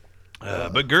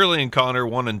 But Gurley and Connor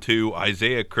 1 and 2.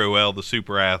 Isaiah Crowell, the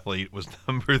super athlete, was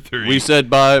number 3. We said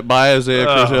buy Isaiah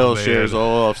Crowell man. shares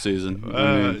all offseason.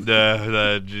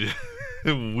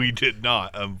 We did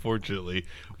not, unfortunately.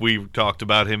 We talked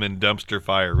about him in dumpster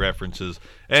fire references,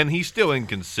 and he's still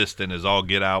inconsistent as all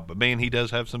get out, but man, he does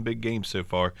have some big games so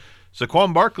far.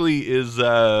 Saquon Barkley is,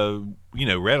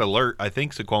 red alert. I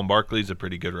think Saquon Barkley is a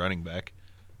pretty good running back.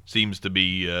 Seems to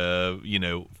be,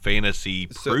 fantasy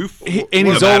proof. And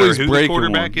he's no matter always who the breaking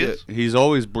quarterback one. is. He's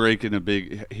always breaking a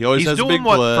big. He always He's has a doing big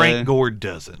what play. Frank Gore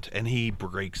doesn't, and he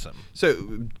breaks them.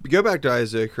 So go back to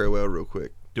Isaiah Crowell real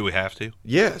quick. Do we have to?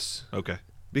 Yes. Okay.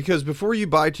 Because before you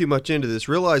buy too much into this,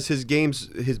 realize his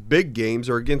big games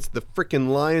are against the frickin'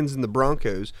 Lions and the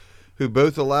Broncos, who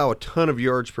both allow a ton of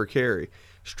yards per carry.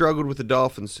 Struggled with the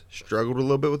Dolphins, struggled a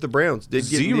little bit with the Browns. Did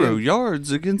get 0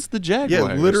 yards against the Jaguars.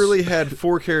 Yeah, literally had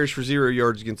 4 carries for 0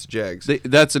 yards against the Jags.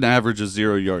 That's an average of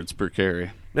 0 yards per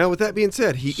carry. Now, with that being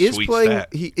said, he is Sweet playing.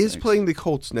 stat. He is playing the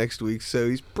Colts next week, so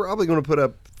he's probably going to put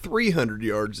up 300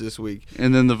 yards this week.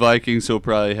 And then the Vikings will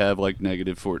probably have like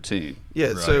negative 14. Yeah,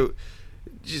 Right. so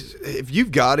if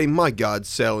you've got him, my God,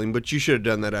 sell him. But you should have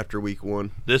done that after week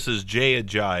 1. This is Jay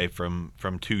Ajayi from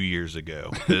 2 years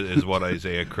ago, is what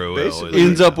Isaiah Crowell Basically, is.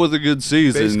 Ends up with a good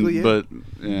season, Basically, yeah. but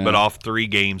yeah. But off 3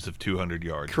 games of 200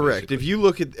 yards. Correct. basically. If you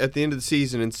look at the end of the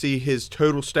season and see his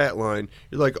total stat line,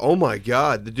 you're like, oh my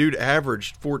God, the dude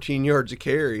averaged 14 yards a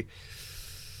carry.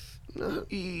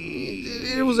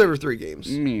 It was over 3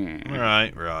 games.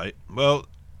 Right. Well,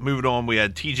 moving on, we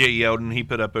had T.J. Yeldon. He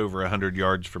put up over 100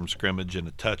 yards from scrimmage and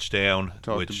a touchdown.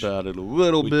 Talked about it a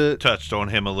little we bit. touched on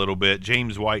him a little bit.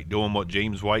 James White doing what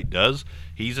James White does.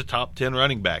 He's a top 10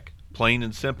 running back, plain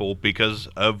and simple, because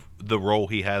of the role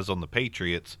he has on the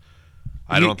Patriots.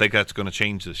 I don't think that's going to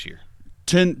change this year.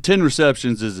 10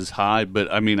 receptions is his high,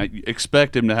 but I mean, I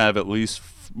expect him to have at least.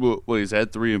 Well, he's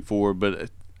had 3 and 4, but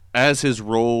as his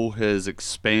role has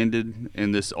expanded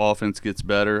and this offense gets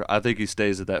better, I think he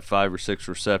stays at that 5 or 6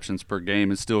 receptions per game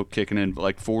and still kicking in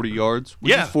like 40 yards.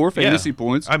 Which is 4 fantasy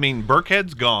points. I mean,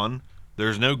 Burkhead's gone.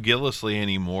 There's no Gillisley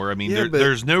anymore. I mean, Yeah,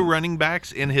 there's no running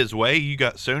backs in his way. You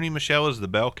got Sony Michel as the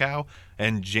bell cow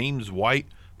and James White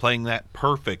playing that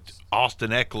perfect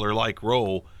Austin Eckler-like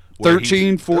role. where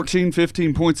 13, 14,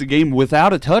 15 points a game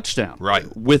without a touchdown.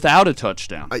 Right. Without a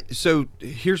touchdown. So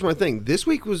here's my thing. This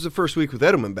week was the first week with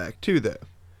Edelman back, too, though.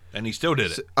 And he still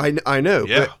did it. I know,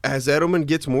 Yeah. but as Edelman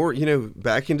gets more,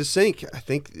 back into sync, I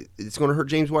think it's going to hurt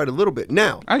James White a little bit.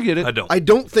 Now, I get it. I don't. I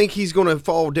don't think he's going to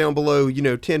fall down below,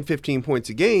 10, 15 points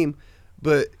a game,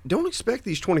 but don't expect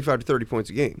these 25 to 30 points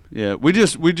a game. Yeah, we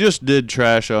just did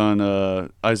trash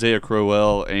on Isaiah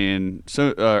Crowell, and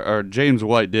so our James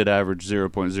White did average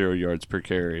 0.0 yards per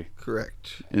carry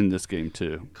Correct. in this game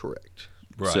too. Correct.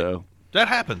 Right. So That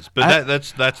happens, but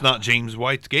that's not James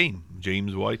White's game.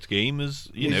 James White's game is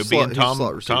He's a being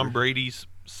slot receiver. Tom Brady's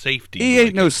safety. he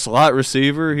ain't no slot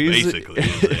receiver. He's Basically,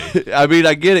 is I mean,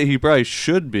 I get it. He probably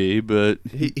should be, but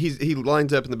He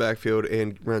lines up in the backfield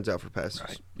and runs out for passes.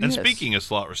 Right. And Yes. speaking of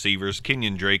slot receivers,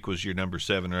 Kenyon Drake was your number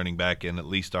 7 running back in at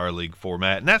least our league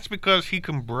format, and that's because he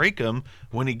can break them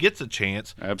when he gets a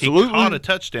chance. Absolutely. He caught a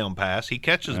touchdown pass. He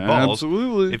catches balls.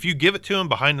 Absolutely. If you give it to him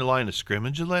behind the line of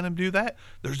scrimmage and let him do that,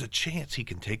 there's a chance he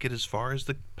can take it as far as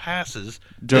the passes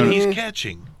that Don't- he's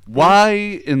catching.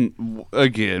 why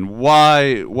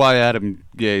why Adam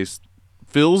Gase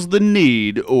feels the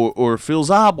need or feels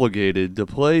obligated to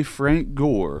play Frank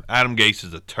Gore? Adam Gase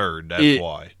is a turd. That's It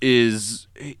why. is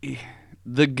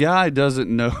the guy doesn't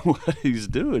know what he's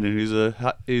doing, and he's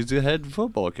a head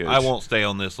football coach. I won't stay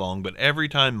on this long, but every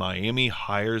time Miami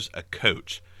hires a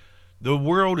coach, the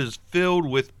world is filled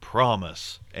with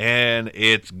promise, and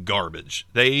it's garbage.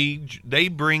 They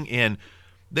bring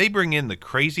in the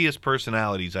craziest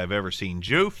personalities I've ever seen.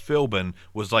 Joe Philbin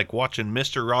was like watching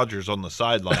Mr. Rogers on the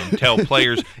sideline tell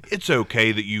players, it's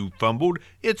okay that you fumbled.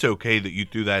 It's okay that you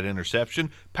threw that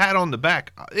interception. Pat on the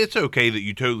back. It's okay that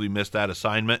you totally missed that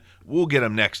assignment. We'll get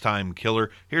him next time,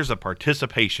 killer. Here's a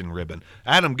participation ribbon.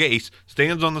 Adam Gase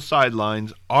stands on the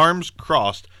sidelines, arms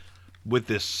crossed, with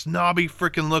this snobby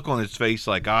freaking look on his face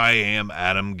like, I am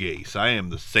Adam Gase. I am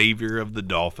the savior of the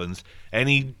Dolphins. And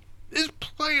he is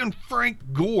playing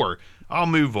Frank Gore. I'll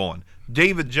move on.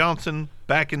 David Johnson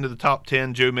back into the top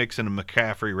 10. Joe Mixon and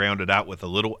McCaffrey rounded out with a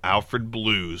little Alfred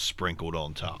Blues sprinkled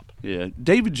on top. Yeah,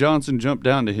 David Johnson jumped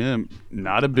down to him.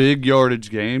 Not a big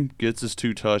yardage game. Gets his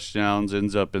 2 touchdowns.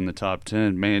 Ends up in the top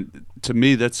 10. Man, to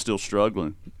me, that's still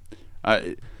struggling.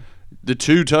 The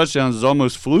 2 touchdowns is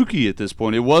almost fluky at this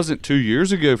point. It wasn't 2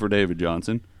 years ago for David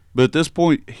Johnson, but at this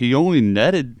point, he only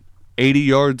netted 80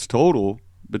 yards total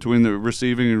between the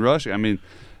receiving and rushing. I mean,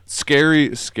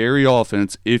 scary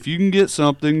offense. If you can get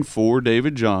something for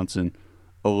David Johnson,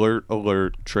 alert,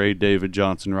 trade David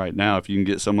Johnson right now if you can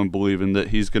get someone believing that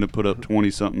he's going to put up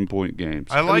 20-something point games.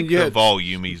 I like yeah. the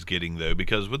volume he's getting, though,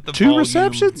 because with the 2 volume,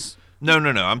 receptions? No.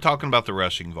 I'm talking about the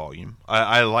rushing volume.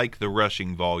 I like the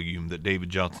rushing volume that David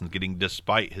Johnson's getting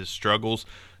despite his struggles.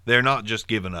 They're not just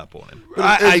giving up on him.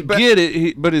 I get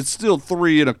it, but it's still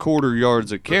 3 1/4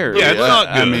 yards a carry. Yeah, it's not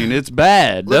I good. mean, it's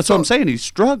bad. That's what I'm saying. He's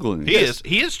struggling. He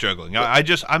is struggling. I'm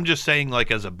just saying, like,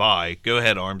 as a buy. Go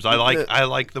ahead, Arms. I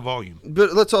like the volume.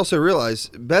 But let's also realize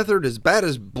Beathard, as bad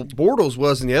as Bortles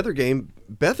was in the other game,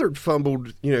 Beathard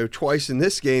fumbled, twice in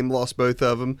this game, lost both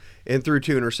of them, and threw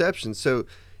 2 interceptions. So,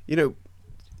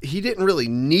 he didn't really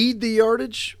need the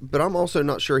yardage, but I'm also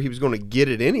not sure he was going to get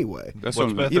it anyway. That's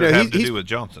What's what I'm- Beathard have to he's- do with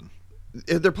Johnson?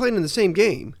 They're playing in the same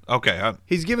game. Okay.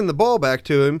 He's giving the ball back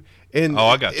to him, and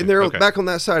I got you. and they're Okay. back on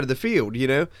that side of the field.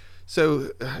 So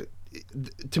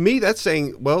to me, that's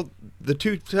saying, well, the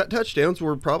 2 touchdowns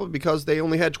were probably because they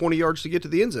only had 20 yards to get to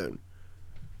the end zone.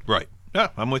 Right. Yeah,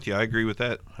 I'm with you. I agree with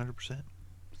that 100%.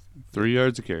 3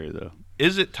 yards a carry, though.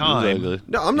 Is it time? ugly.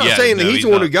 No, I'm not Yeah, saying no, that he's he's the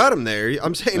one not. who got him there.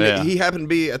 I'm saying Yeah. that he happened to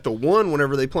be at the one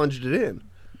whenever they plunged it in.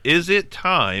 Is it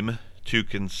time to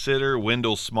consider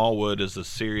Wendell Smallwood as a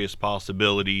serious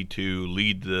possibility to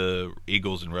lead the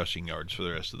Eagles in rushing yards for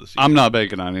the rest of the season? I'm not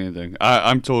banking on anything.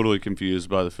 I'm totally confused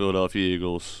by the Philadelphia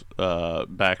Eagles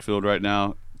backfield right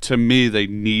now. To me, they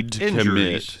need to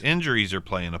commit. Injuries are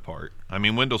playing a part. I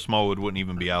mean, Wendell Smallwood wouldn't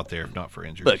even be out there if not for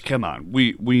injuries. But come on,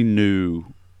 we knew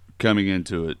coming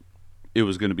into it, it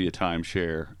was going to be a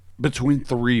timeshare between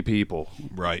three people.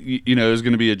 Right. You know, it was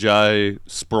going to be Ajayi,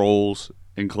 Sproles,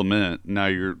 and Clement. Now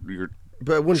you're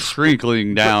But when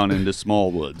shrinkling down into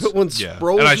Smallwoods. but when Yeah,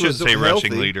 Sproles and I should was say healthy,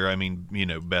 rushing leader. I mean,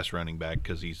 best running back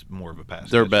because he's more of a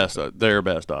pass. Their catcher.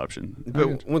 best option.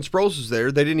 But when Sproles was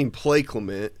there, they didn't even play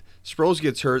Clement. Sproles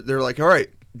gets hurt. They're like, all right,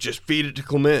 just feed it to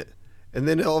Clement. And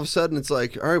then all of a sudden, it's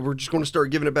like, all right, we're just going to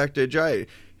start giving it back to Ajayi.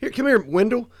 Here, come here,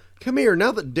 Wendell. Come here.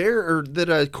 Now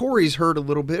that Corey's hurt a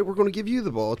little bit, we're going to give you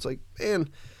the ball. It's like, man,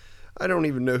 I don't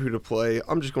even know who to play.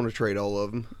 I'm just going to trade all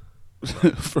of them.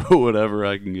 For whatever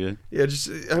I can get. Yeah,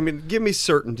 give me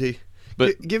certainty.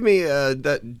 But- give me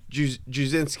that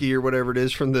Juzinski or whatever it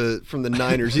is from the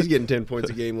Niners. He's getting 10 points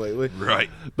a game lately. Right.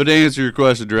 But to answer your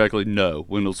question directly, no,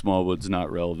 Wendell Smallwood's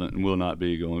not relevant and will not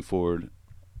be going forward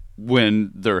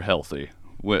when they're healthy,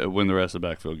 when the rest of the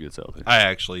backfield gets healthy. I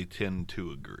actually tend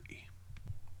to agree.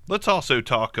 Let's also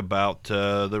talk about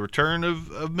the return of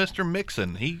Mr.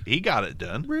 Mixon. He got it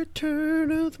done.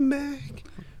 Return of the Mac.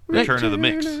 Return of the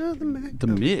mix. Of the Mac. The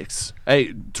mix.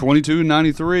 Hey, 22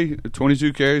 93,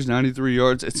 22 carries, 93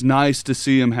 yards. It's nice to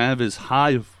see him have his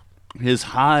high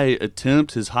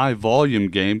attempt, his high volume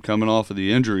game coming off of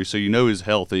the injury, so you know he's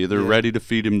healthy. They're ready to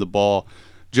feed him the ball.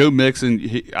 Joe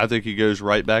Mixon, I think he goes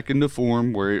right back into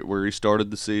form where he started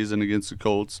the season against the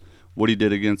Colts. What he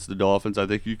did against the Dolphins, I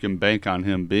think you can bank on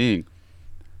him being.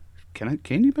 Can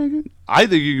you bank it? I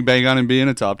think you can bank on him being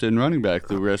a top 10 running back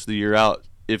the rest of the year out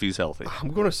if he's healthy.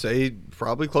 I'm going to say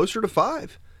probably closer to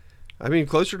 5. I mean,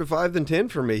 closer to 5 than 10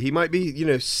 for me. He might be,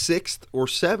 6th or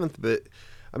 7th, but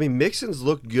I mean, Mixon's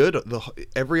looked good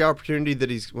every opportunity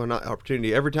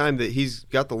that every time that he's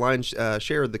got the line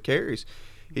share of the carries,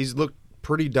 he's looked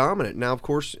pretty dominant. Now, of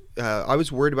course, I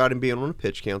was worried about him being on a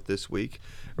pitch count this week.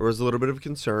 There was a little bit of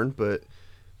concern, but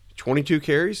 22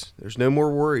 carries, there's no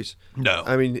more worries. No.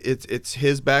 I mean, it's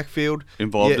his backfield.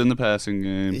 Involved Yeah, in the passing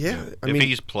game. Yeah. I if mean,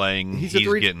 he's playing, he's he's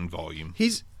a getting volume.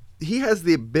 he has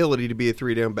the ability to be a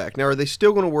 3-down back. Now, are they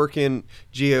still going to work in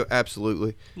Gio?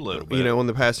 Absolutely. A little bit. On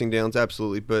the passing downs,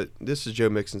 absolutely. But this is Joe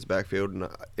Mixon's backfield,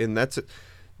 and that's it.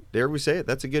 Dare we say it?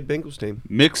 That's a good Bengals team.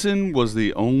 Mixon was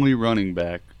the only running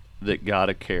back that got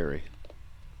a carry.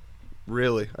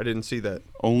 Really, I didn't see that.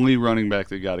 Only running back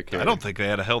that got a carry. I don't think they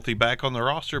had a healthy back on the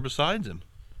roster besides him.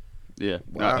 Yeah.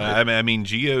 Wow. I mean,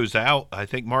 Gio's out. I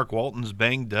think Mark Walton's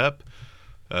banged up.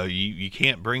 You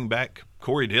can't bring back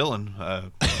Corey Dillon. I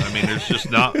mean, there's just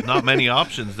not many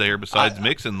options there besides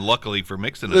Mixon. Luckily for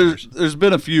Mixon owners. There's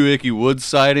been a few Ickey Woods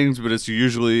sightings, but it's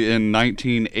usually in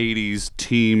 1980s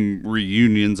team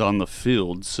reunions on the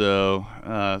field. So,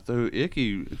 though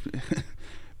Ickey,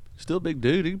 still a big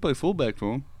dude, he can play fullback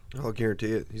for him. I'll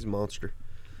guarantee it. He's a monster.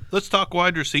 Let's talk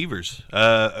wide receivers.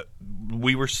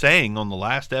 We were saying on the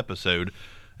last episode,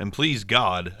 and please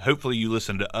God, hopefully you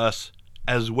listen to us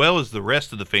as well as the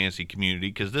rest of the fantasy community,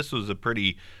 because this was a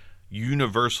pretty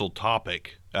universal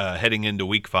topic heading into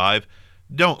Week 5.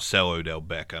 Don't sell Odell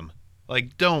Beckham.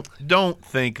 Like, don't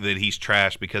think that he's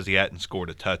trash because he hadn't scored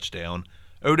a touchdown.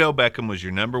 Odell Beckham was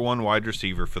your number one wide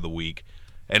receiver for the week,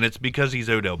 and it's because he's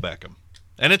Odell Beckham.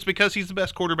 And it's because he's the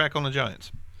best quarterback on the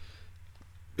Giants.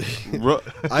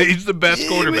 He's the best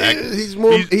quarterback.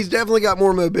 He's definitely got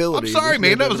more mobility. I'm sorry, There's no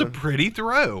man. That doubt was a about it. pretty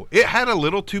throw. It had a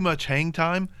little too much hang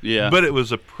time. Yeah. But it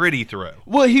was a pretty throw.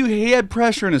 Well, he had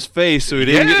pressure in his face, so he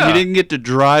didn't get to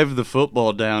drive the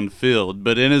football downfield.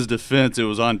 But in his defense, it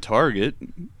was on target.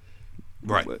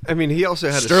 Right. I mean, he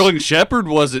also had Sterling Shepard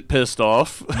wasn't pissed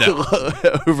off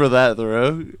over that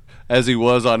throw, as he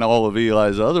was on all of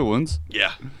Eli's other ones.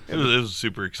 Yeah. It was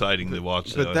super exciting to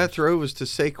watch. But that throw was to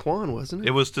Saquon, wasn't it?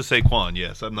 It was to Saquon,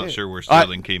 yes. I'm not sure where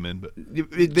Sterling came in, but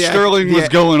Sterling was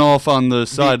going off on the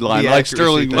sideline, like accuracy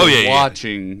Sterling thing. was Oh, yeah.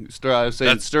 watching. I was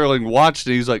saying Sterling watched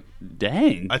it. He's like,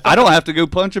 dang, I I don't have to go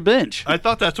punch a bench. I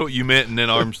thought that's what you meant, and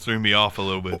then Arms threw me off a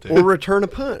little bit there. or return a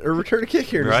punt or return a kick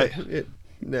here. Right.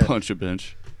 No. Punch a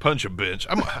bench. Punch a bench.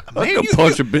 Man,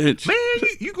 Punch a bench. Man,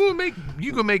 you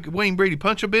gonna make Wayne Brady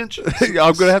punch a bench?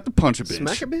 I'm gonna have to punch a bench.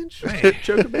 Smack a bench?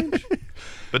 Choke a bench?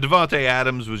 But Devontae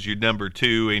Adams was your number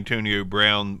 2. Antonio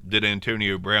Brown did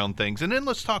Antonio Brown things. And then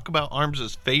let's talk about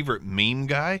Arms' favorite meme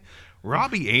guy,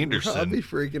 Robbie Anderson. Robbie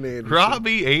freaking Anderson.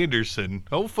 Robbie Anderson.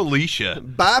 Oh, Felicia.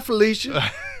 Bye,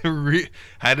 Felicia.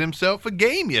 Had himself a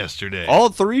game yesterday. All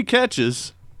 3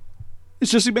 catches.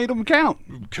 It's just he made them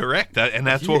count. Correct. And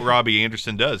that's what Robbie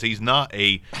Anderson does. He's not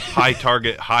a high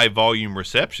target, high volume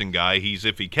reception guy.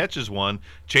 If he catches one,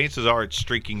 chances are it's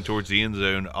streaking towards the end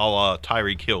zone a la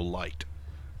Tyreek Hill light.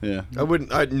 Yeah.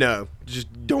 No.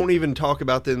 Just don't even talk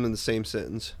about them in the same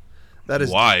sentence. That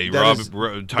is why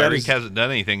Tyreek Tyreek hasn't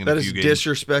done anything in a few games. That is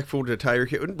disrespectful to Tyreek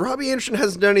Hill. Robbie Anderson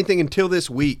hasn't done anything until this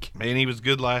week. Man, he was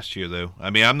good last year, though.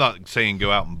 I mean, I'm not saying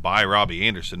go out and buy Robbie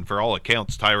Anderson. For all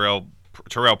accounts, Terrell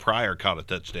Pryor caught a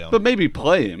touchdown. But maybe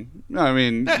play him. I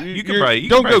mean, you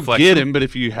don't can go flex get him. him. But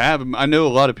if you have him, I know a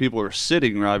lot of people are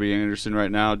sitting Robbie Anderson right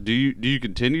now. Do you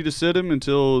continue to sit him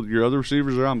until your other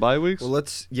receivers are on bye weeks? Well,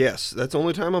 yes. That's the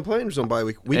only time I'm playing is on bye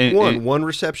week. Week 1, 1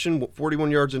 reception, 41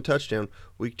 yards and touchdown.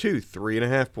 Week 2,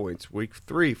 3.5 points. Week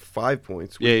 3, 5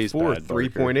 points. Week 4,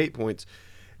 3.8 points.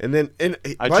 And then,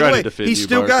 by the way, he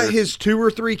still got his 2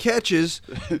 or 3 catches,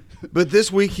 but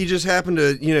this week he just happened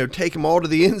to, take them all to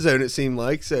the end zone. It seemed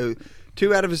like so.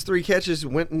 2 out of his 3 catches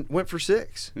went for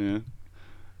 6. Yeah.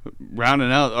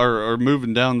 Rounding out or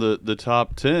moving down the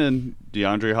top 10,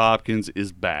 DeAndre Hopkins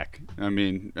is back. I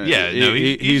mean,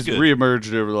 he's good.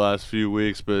 Reemerged over the last few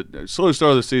weeks, but slow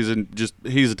start of the season. Just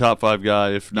he's a top 5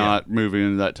 guy, if not moving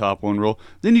into that top 1 role.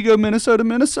 Then you go Minnesota.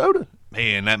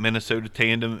 Man, that Minnesota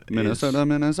tandem. Minnesota.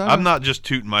 I'm not just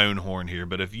tooting my own horn here,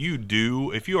 but if you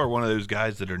are one of those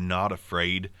guys that are not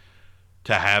afraid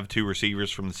to have 2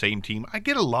 receivers from the same team, I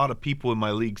get a lot of people in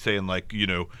my league saying like,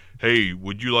 hey,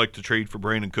 would you like to trade for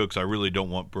Brandon Cooks? I really don't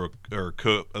want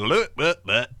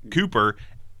Cooper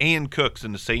and Cooks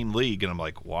in the same league, and I'm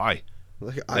like, why?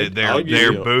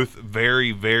 They're both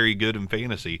very, very good in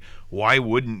fantasy. Why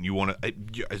wouldn't you want to?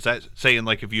 Is that saying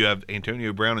like if you have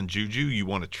Antonio Brown and Juju, you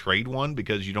want to trade one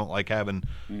because you don't like having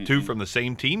 2 from the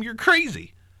same team? You're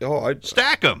crazy.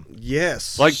 Stack them.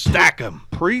 Yes, stack them.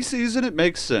 Preseason, it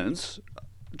makes sense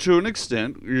to an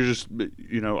extent. You're just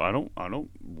I don't.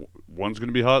 One's going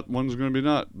to be hot, one's going to be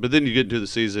not. But then you get into the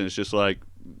season, it's just like,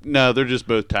 no, they're just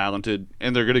both talented,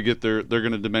 and they're going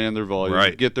to demand their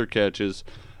volume, get their catches.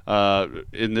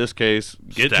 In this case,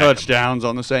 get touchdowns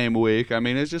on the same week. I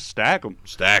mean, it's just stack them.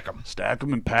 Stack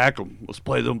them and pack them. Let's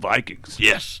play them Vikings.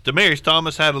 Yes. Demaryius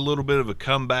Thomas had a little bit of a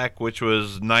comeback, which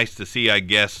was nice to see, I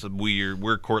guess.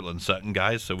 We're Cortland Sutton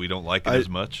guys, so we don't like it as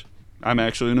much. I'm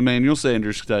actually an Emmanuel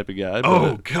Sanders type of guy.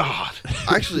 Oh, God.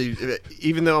 Actually,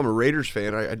 even though I'm a Raiders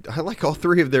fan, I like all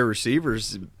 3 of their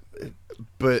receivers,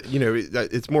 but,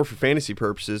 it's more for fantasy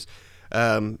purposes. Good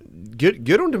on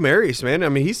Demaryius, man. I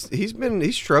mean,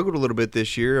 he's struggled a little bit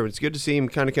this year. I mean, it's good to see him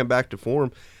kind of come back to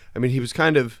form. I mean, he was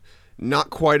kind of not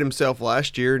quite himself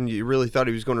last year, and you really thought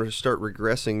he was going to start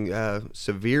regressing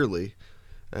severely.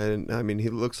 And I mean, he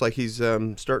looks like he's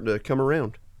starting to come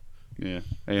around. Yeah.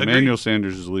 Hey, Emmanuel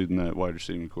Sanders is leading that wide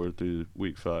receiving corps through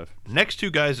week 5. Next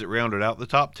 2 guys that rounded out the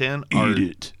top 10 are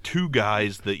 2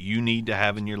 guys that you need to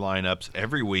have in your lineups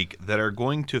every week that are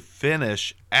going to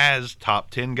finish as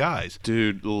top 10 guys.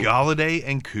 Dude. Galladay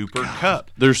and Cooper Kupp.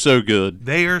 They're so good.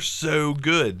 They are so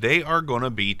good. They are going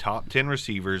to be top 10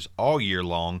 receivers all year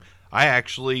long. I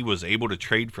actually was able to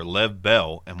trade for Lev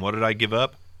Bell, and what did I give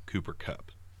up? Cooper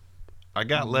Kupp. I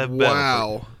got Lev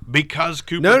Bell because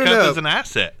Cooper Kupp is an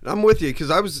asset. I'm with you because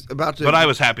I was about to. But I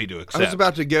was happy to accept. I was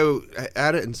about to go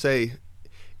at it and say,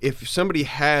 if somebody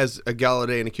has a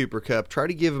Galladay and a Cooper Kupp, try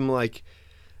to give him like,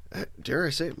 dare I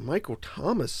say it, Michael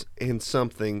Thomas and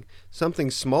something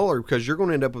smaller because you're going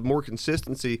to end up with more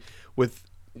consistency with,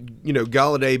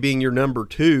 Galladay being your number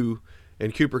 2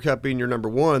 and Cooper Kupp being your number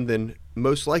 1 than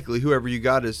most likely whoever you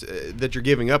got is that you're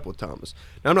giving up with Thomas.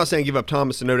 Now I'm not saying give up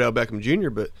Thomas and Odell Beckham Jr.,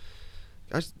 but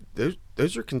guys,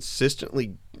 those are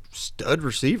consistently stud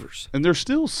receivers. And they're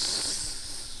still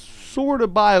sort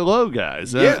of buy low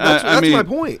guys. Yeah, that's my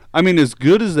point. I mean, as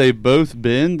good as they've both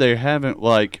been, they haven't,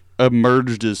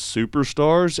 emerged as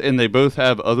superstars, and they both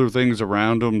have other things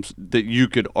around them that you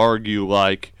could argue,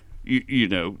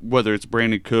 whether it's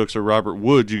Brandon Cooks or Robert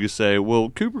Woods, you could say, well,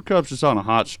 Cooper Kupp's just on a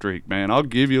hot streak, man. I'll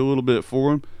give you a little bit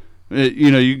for him.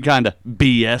 You can kind of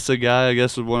BS a guy, I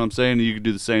guess is what I'm saying. You could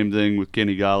do the same thing with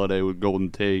Kenny Galladay with Golden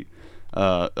Tate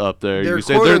up there. You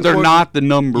say they're not the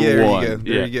number one.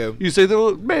 There you go. You say,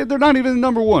 they're not even the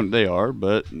number 1. They are,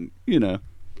 but,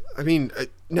 I mean,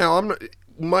 now I'm not,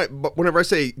 whenever I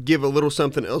say give a little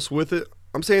something else with it,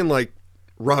 I'm saying like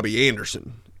Robbie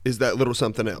Anderson is that little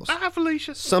something else.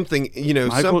 Felicia. Something,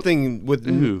 something with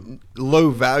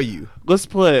low value. Let's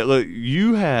play it. Look,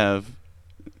 you have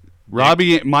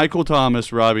Michael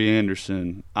Thomas, Robbie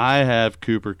Anderson. I have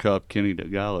Cooper Kupp, Kenny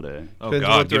Galladay. Oh,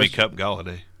 God, give me Kupp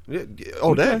Galladay. Yeah,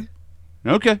 all day.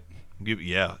 Okay.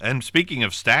 Yeah, and speaking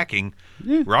of stacking,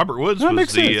 Yeah. Robert Woods That was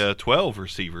makes the sense. 12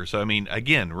 receiver. So, I mean,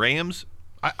 again, Rams,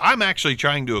 I'm actually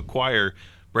trying to acquire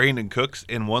Brandon Cooks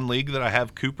in one league that I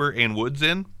have Cooper and Woods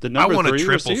in. The I number want a 3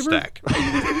 triple receiver? stack.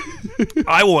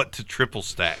 I want to triple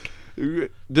stack.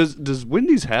 Does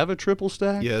Wendy's have a triple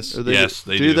stack? Yes. Are Yes,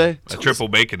 they do. They? A triple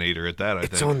baconator at that, I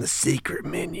It's think. on the secret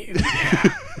menu.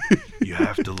 You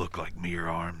have to look like Mere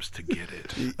Arms to get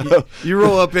it. You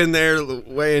roll up in there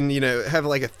weighing, have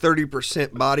like a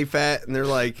 30% body fat, and they're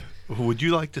like, Would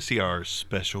you like to see our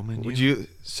special menu? "Would you,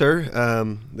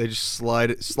 sir?" They just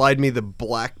slide me the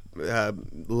black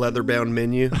leather-bound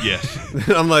menu. Yes.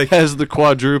 And I'm like, Has the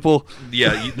quadruple.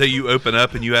 Yeah, that you open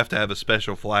up and you have to have a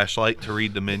special flashlight to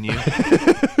read the menu.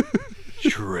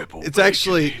 Triple. it's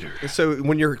actually Baconator. so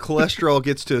when your cholesterol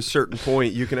gets to a certain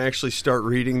point, you can actually start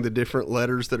reading the different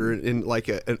letters that are in like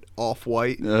an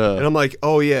off-white. And I'm like,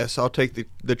 oh yes, I'll take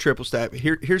the triple stack.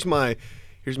 Here's my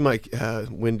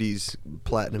Wendy's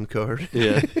platinum card.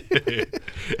 Yeah. It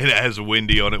has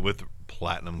Wendy on it with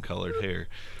platinum colored hair.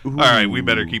 All right, we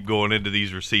better keep going into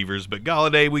these receivers. But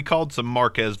Galladay, we called some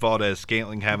Marquez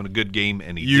Valdez-Scantling having a good game,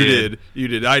 and he did. You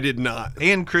did. I did not.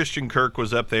 And Christian Kirk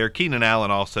was up there. Keenan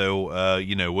Allen also,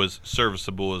 was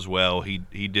serviceable as well. He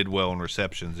did well in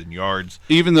receptions and yards.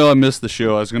 Even though I missed the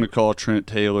show, I was going to call Trent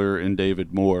Taylor and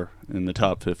David Moore in the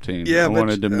top 15. Yeah, I but,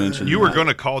 wanted to mention You were that. going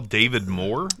to call David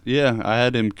Moore? Yeah, I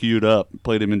had him queued up.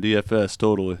 Played him in DFS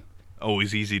totally.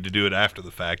 Always easy to do it after the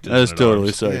fact. isn't That's it, totally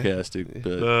Arms? sarcastic.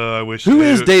 But I wish. who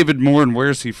is David Moore and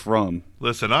where's he from?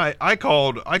 Listen, I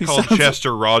called sounds-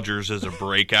 Chester Rogers as a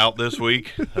breakout this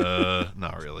week.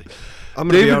 Not really. I'm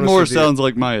gonna be David honest Moore with you. sounds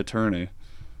like my attorney.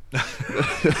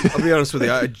 I'll be honest with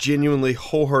you. I genuinely,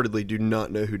 wholeheartedly do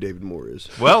not know who David Moore is.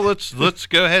 Well, let's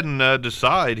go ahead and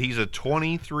decide. He's a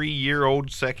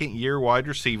 23-year-old second-year wide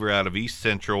receiver out of East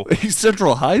Central. He's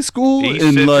Central High School East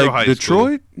in Central like High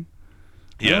Detroit.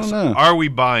 Yes. don't know. Are we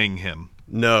buying him?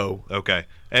 No. Okay.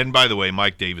 And by the way,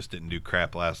 Mike Davis didn't do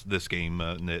crap this game.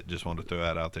 Nick, just wanted to throw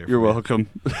that out there. You're for you. welcome.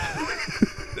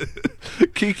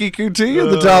 Kiki Kuti in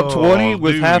the top 20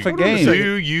 with dude, half a game.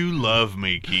 Do you love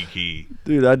me, Kiki?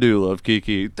 Dude, I do love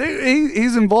Kiki.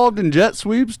 He's involved in jet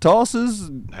sweeps, tosses,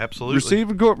 Absolutely.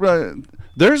 receiving court.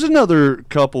 There's another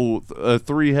couple,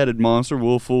 three-headed monster,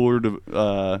 Will Fuller,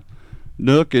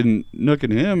 Nook and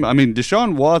him. I mean,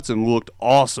 Deshaun Watson looked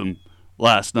awesome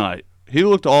last night. He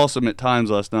looked awesome at times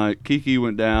last night. Kiki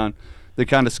went down. They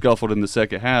kind of scuffled in the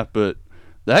second half, but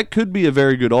that could be a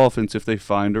very good offense if they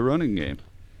find a running game.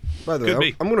 By the Could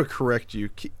way, be. I'm going to correct you.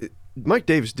 Mike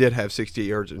Davis did have 68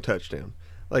 yards and a touchdown.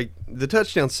 Like, the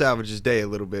touchdown salvaged his day a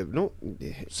little bit. No,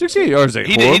 68 yards ain't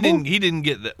horrible. He didn't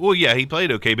get the. Well, yeah, he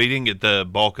played okay, but he didn't get the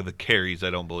bulk of the carries. I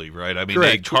don't believe, right? I mean,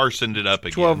 Correct. they Carsoned it up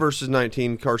again. 12 versus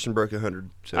 19. Carson broke 100.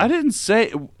 So. I didn't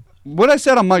say what I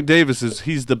said on Mike Davis is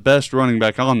he's the best running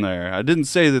back on there. I didn't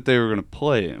say that they were going to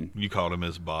play him. You called him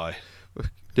his buy.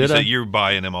 Did you I? said you're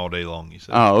buying him all day long. You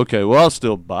said. Oh, okay. Well, I'll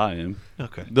still buy him.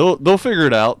 Okay. They'll figure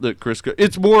it out that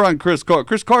it's more on Chris Carson.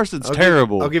 Chris Carson's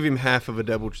terrible. I'll give him half of a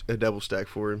double stack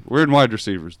for him. We're in wide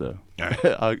receivers though. All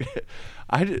right.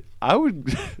 I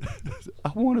would I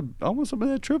want some of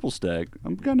that triple stack.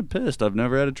 I'm kind of pissed. I've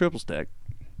never had a triple stack.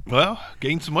 Well,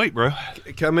 gain some weight, bro.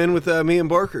 Come in with me and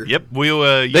Barker. Yep, we'll.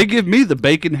 They give me the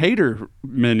bacon hater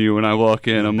menu when I walk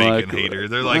in. I'm bacon like, hater.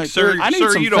 They're like, sir, I need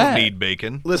sir, some you fat." don't need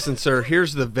bacon. Listen, sir,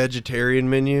 here's the vegetarian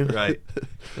menu. Right.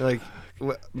 Like,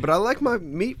 but I like my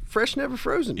meat fresh, never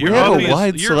frozen. We You're have obvious- a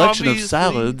wide you're selection of obviously-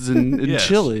 salads and Yes.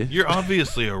 chili. You're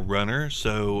obviously a runner,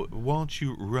 so won't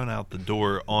you run out the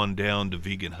door on down to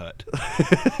Vegan Hut?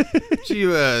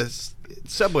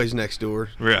 Subway's next door.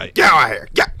 Right. Get out of here.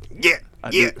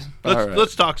 Yeah. All right.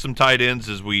 Let's talk some tight ends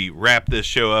as we wrap this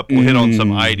show up. We'll hit on some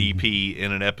Mm. IDP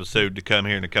in an episode to come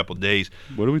here in a couple days.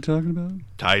 What are we talking about?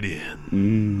 Tight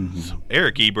ends.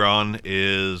 Eric Ebron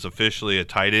is officially a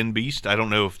tight end beast. I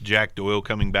don't know if Jack Doyle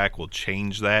coming back will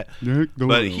change that, but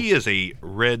Doyle. he is a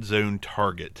red zone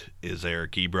target, is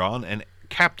Eric Ebron. And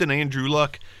Captain Andrew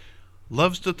Luck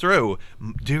loves to throw.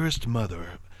 Dearest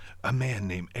mother, a man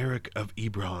named Eric of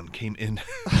Ebron came in.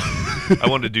 I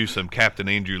wanted to do some Captain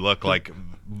Andrew Luck like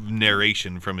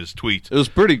narration from his tweets. It was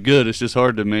pretty good. It's just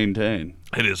hard to maintain.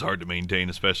 It is hard to maintain,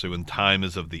 especially when time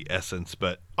is of the essence.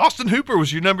 But Austin Hooper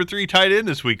was your number 3 tight end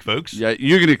this week, folks. Yeah,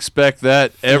 you can expect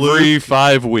that every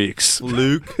 5 weeks.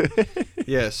 Luke.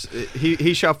 Yes,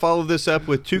 he shall follow this up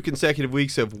with 2 consecutive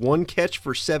weeks of 1 catch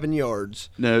for 7 yards.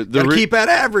 No, Got to keep that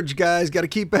average, guys. Got to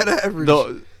keep that average.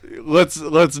 let's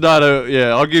not. Yeah,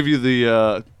 I'll give you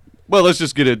the. Well, let's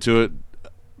just get into it.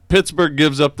 Pittsburgh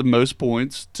gives up the most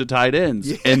points to tight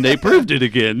ends, and they proved it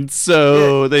again.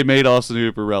 So they made Austin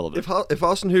Hooper relevant. If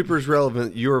Austin Hooper is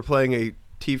relevant, you are playing a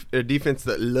defense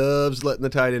that loves letting the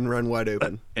tight end run wide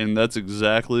open. And that's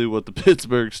exactly what the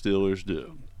Pittsburgh Steelers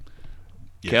do.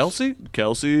 Yes. Kelsey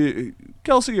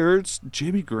Ertz,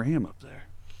 Jimmy Graham up there.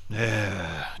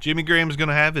 Jimmy Graham's going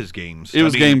to have his games. It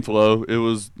was game flow. It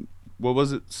was, what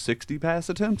was it, 60 pass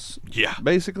attempts? Yeah.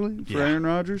 Basically, for Yeah. Aaron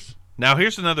Rodgers. Now,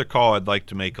 here's another call I'd like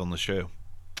to make on the show.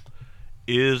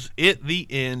 Is it the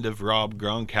end of Rob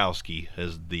Gronkowski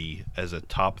as a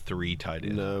top 3 tight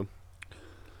end? No.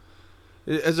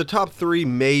 As a top 3,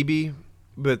 maybe,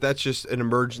 but that's just an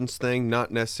emergence thing,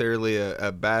 not necessarily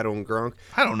a bat on Gronk.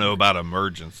 I don't know about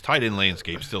emergence. Tight end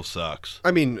landscape still sucks.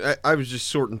 I mean, I was just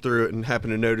sorting through it and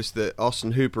happened to notice that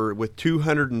Austin Hooper, with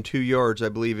 202 yards, I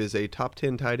believe, is a top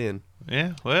 10 tight end.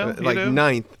 Yeah, well, Like you know.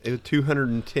 ninth,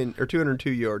 210 or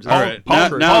 202 yards. Paul, right,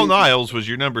 Paul, now- Paul Niles was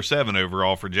your number 7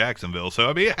 overall for Jacksonville, so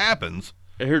I mean it happens.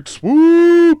 Eric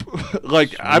swoop.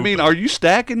 I mean, are you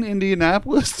stacking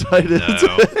Indianapolis tight ends?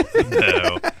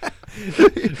 No.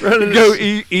 Go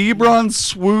Ebron,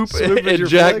 swoop Swoop as and your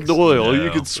Jack flex? Doyle. No. You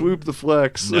can swoop the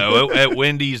flex. No, at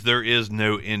Wendy's there is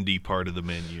no Indy part of the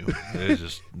menu.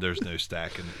 There's no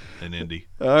stacking in Indy.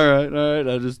 All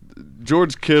right.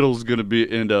 George Kittle's going to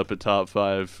end up at top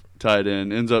 5 tight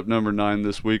end. Ends up number 9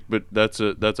 this week, but that's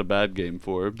a bad game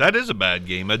for him. That is a bad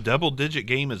game. A double-digit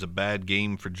game is a bad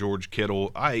game for George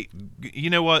Kittle. You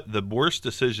know what? The worst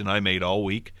decision I made all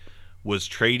week was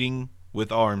trading with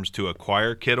Arms to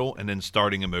acquire Kittle and then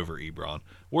starting him over Ebron.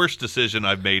 Worst decision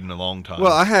I've made in a long time.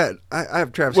 Well, I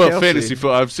have Travis Well, Kelce. fantasy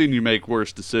football. I've seen you make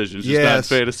worse decisions. Just not Yes.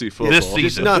 fantasy football. This season.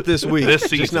 Just not this week. This Just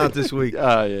season. not this week.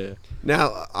 Yeah.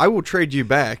 Now, I will trade you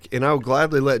back, and I will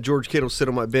gladly let George Kittle sit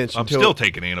on my bench I'm still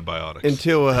taking antibiotics.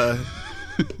 until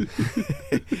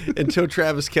until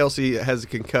Travis Kelce has a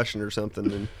concussion or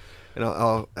something, and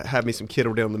I'll have me some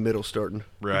Kittle down the middle starting.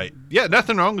 Right. Yeah,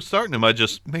 nothing wrong with starting him. I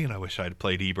wish I had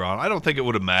played Ebron. I don't think it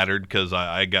would have mattered because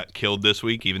I got killed this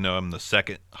week, even though I'm the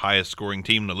second highest scoring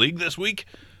team in the league this week.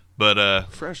 But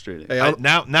Frustrating. Hey,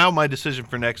 now my decision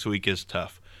for next week is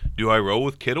tough. Do I roll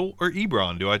with Kittle or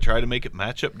Ebron? Do I try to make it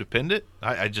matchup dependent?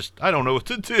 I don't know what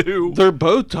to do. They're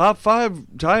both top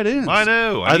 5 tight ends. I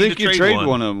know. I need think to you trade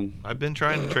one of them. I've been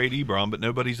trying to trade Ebron, but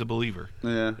nobody's a believer.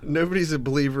 Yeah. Nobody's a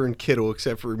believer in Kittle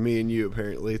except for me and you,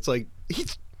 apparently. It's like,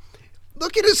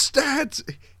 look at his stats.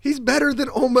 He's better than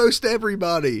almost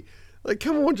everybody. Like,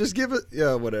 come on, just give it.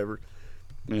 Yeah, whatever.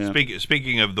 Yeah.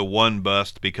 Speaking of the one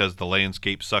bust because the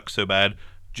landscape sucks so bad,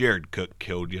 Jared Cook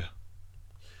killed you.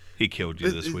 He killed you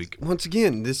this week. Once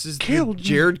again, this is the Killed you.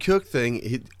 Jared Cook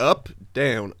thing. Up,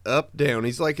 down, up, down.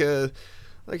 He's like a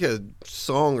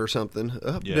song or something.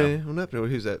 Up, Yeah. down, up, down.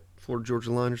 Who's that? Florida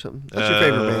Georgia Line or something? That's your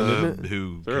favorite band, isn't it?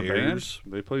 Who They're a band. cares?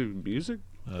 They play music.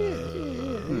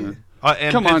 And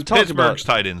Come on, talk Pittsburgh's about-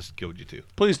 tight ends killed you too.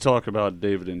 Please talk about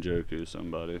David Njoku,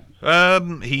 somebody.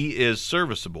 He is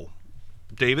serviceable.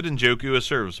 David Njoku is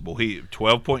serviceable. He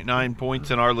 12.9 points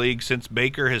in our league since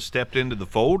Baker has stepped into the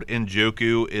fold.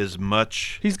 Njoku is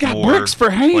much. He's got more bricks for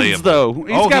hands, playable. though.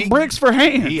 He's got bricks for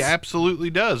hands. He absolutely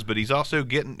does, but he's also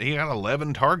he got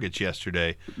 11 targets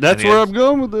yesterday. That's And he where has- I'm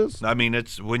going with this. I mean,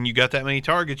 it's when you got that many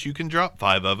targets, you can drop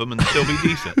 5 of them and still be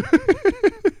decent.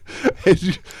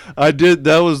 I did.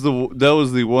 That was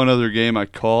the one other game I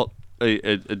caught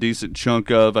a decent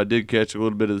chunk of. I did catch a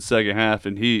little bit of the second half,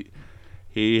 and he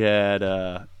had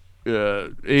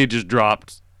he just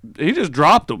dropped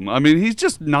them. I mean, he's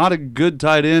just not a good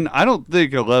tight end. I don't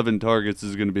think 11 targets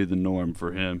is going to be the norm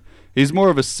for him. He's more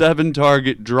of a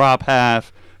 7-target drop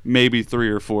half, maybe 3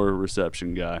 or 4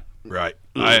 reception guy. Right.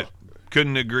 I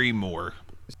couldn't agree more.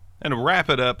 And to wrap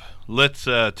it up, let's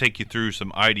take you through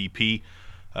some IDP.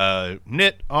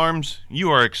 Knit, Arms, you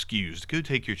are excused. Go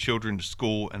take your children to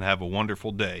school and have a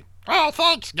wonderful day. Oh,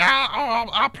 thanks, guy.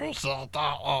 I appreciate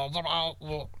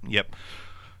that. Yep.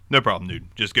 No problem,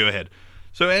 dude. Just go ahead.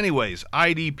 So anyways,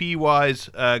 IDP-wise,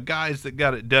 guys that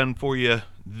got it done for you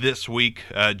this week,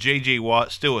 J.J.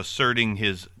 Watt still asserting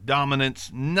his dominance.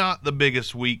 Not the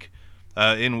biggest week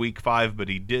in Week 5, but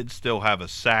he did still have a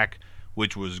sack,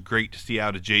 which was great to see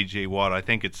out of J.J. Watt. I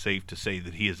think it's safe to say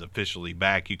that he is officially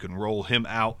back. You can roll him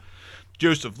out.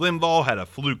 Joseph Limbaugh had a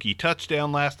fluky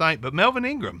touchdown last night, but Melvin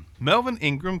Ingram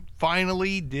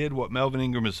finally did what Melvin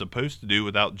Ingram is supposed to do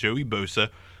without Joey Bosa.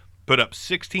 Put up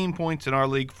 16 points in our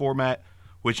league format,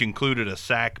 which included a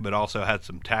sack, but also had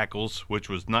some tackles, which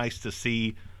was nice to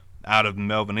see out of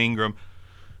Melvin Ingram.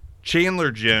 Chandler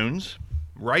Jones,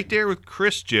 right there with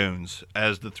Chris Jones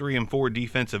as the 3 and 4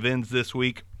 defensive ends this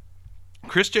week.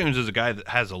 Chris Jones is a guy that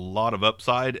has a lot of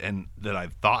upside and that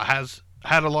I've thought has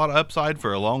had a lot of upside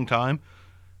for a long time.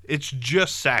 It's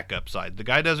just sack upside. The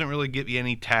guy doesn't really give you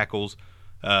any tackles,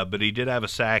 but he did have a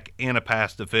sack and a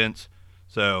pass defense.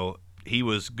 So he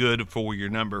was good for your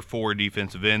number 4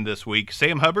 defensive end this week.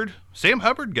 Sam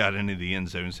Hubbard got into the end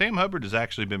zone. Sam Hubbard has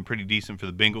actually been pretty decent for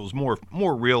the Bengals,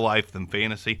 more real life than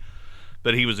fantasy,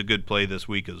 but he was a good play this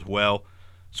week as well.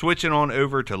 Switching on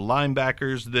over to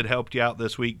linebackers that helped you out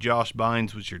this week, Josh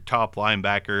Bynes was your top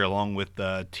linebacker, along with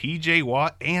T.J.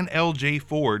 Watt and L.J.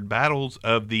 Ford, battles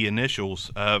of the initials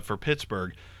for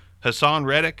Pittsburgh. Hassan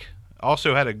Reddick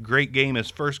also had a great game, his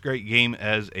first great game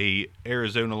as a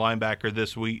Arizona linebacker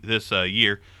this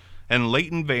year. And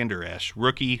Leighton Vander Esch,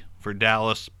 rookie for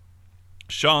Dallas.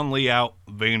 Sean Lee out,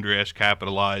 Vander Esch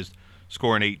capitalized,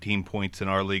 scoring 18 points in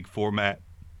our league format.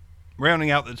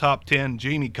 Rounding out the top 10,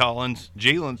 Jamie Collins,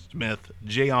 Jalen Smith,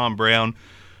 Jayon Brown,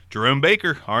 Jerome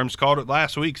Baker. Arms called it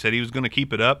last week, said he was going to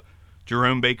keep it up.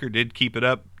 Jerome Baker did keep it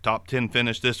up. Top 10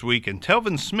 finish this week. And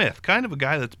Telvin Smith, kind of a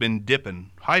guy that's been dipping.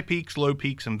 High peaks, low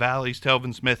peaks, and valleys.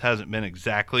 Telvin Smith hasn't been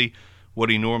exactly what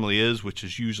he normally is, which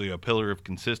is usually a pillar of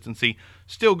consistency.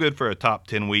 Still good for a top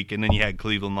 10 week. And then you had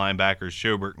Cleveland linebackers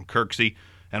Schobert and Kirksey.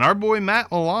 And our boy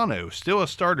Matt Milano, still a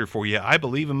starter for you. I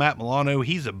believe in Matt Milano.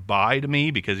 He's a buy to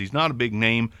me because he's not a big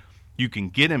name. You can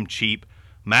get him cheap.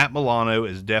 Matt Milano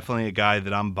is definitely a guy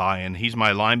that I'm buying. He's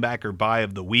my linebacker buy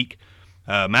of the week.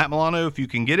 Matt Milano, if you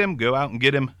can get him, go out and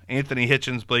get him. Anthony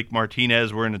Hitchens, Blake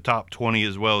Martinez were in the top 20,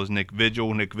 as well as Nick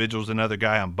Vigil. Nick Vigil's another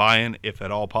guy I'm buying, if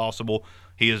at all possible.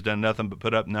 He has done nothing but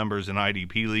put up numbers in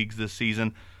IDP leagues this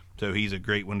season, so he's a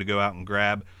great one to go out and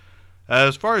grab.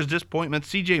 As far as disappointment,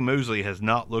 C.J. Mosley has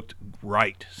not looked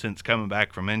right since coming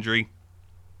back from injury.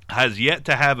 Has yet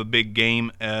to have a big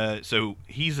game, so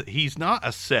he's not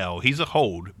a sell. He's a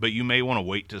hold, but you may want to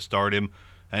wait to start him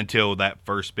until that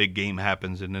first big game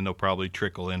happens, and then they'll probably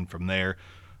trickle in from there.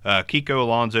 Kiko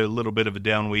Alonso, a little bit of a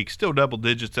down week. Still double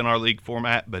digits in our league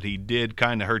format, but he did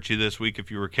kind of hurt you this week if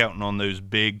you were counting on those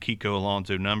big Kiko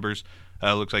Alonso numbers.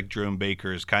 Looks like Jerome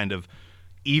Baker is kind of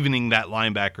evening that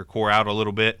linebacker core out a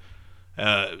little bit.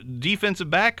 Defensive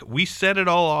back, we set it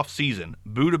all off season.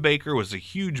 Budda Baker was a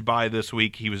huge buy this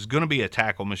week. He was going to be a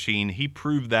tackle machine. He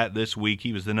proved that this week.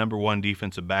 He was the number 1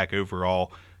 defensive back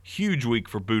overall. Huge week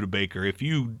for Budda Baker. If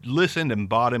you listened and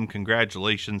bought him,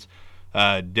 congratulations.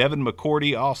 Devin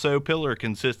McCourty, also pillar of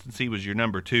consistency, was your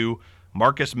number 2.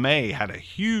 Marcus May had a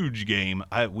huge game.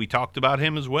 We talked about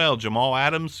him as well. Jamal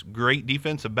Adams, great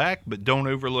defensive back, but don't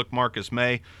overlook Marcus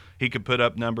May. He could put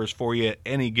up numbers for you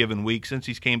any given week. Since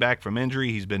he's came back from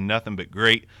injury, he's been nothing but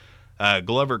great.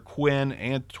 Glover Quinn,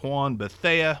 Antoine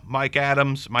Bethea, Mike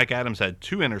Adams. Mike Adams had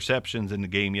 2 interceptions in the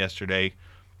game yesterday.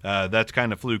 That's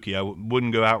kind of fluky. I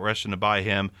wouldn't go out rushing to buy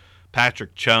him.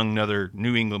 Patrick Chung, another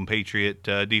New England Patriot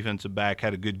defensive back,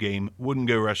 had a good game. Wouldn't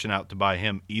go rushing out to buy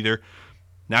him either.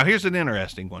 Now, here's an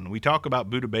interesting one. We talk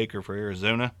about Budda Baker for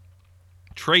Arizona.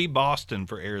 Trey Boston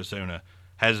for Arizona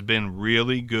has been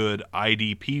really good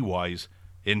IDP-wise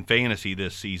in fantasy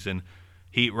this season.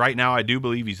 Right now, I do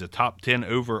believe he's a top 10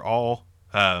 overall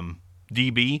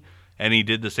DB, and he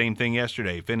did the same thing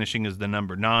yesterday, finishing as the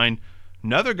number 9.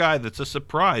 Another guy that's a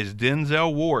surprise,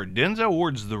 Denzel Ward. Denzel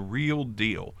Ward's the real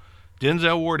deal.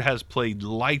 Denzel Ward has played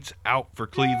lights out for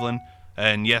Cleveland,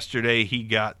 and yesterday he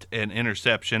got an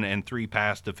interception and 3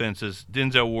 pass defenses.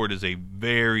 Denzel Ward is a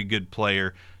very good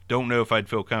player. Don't know if I'd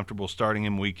feel comfortable starting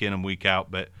him week in and week out,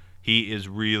 but he is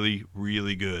really,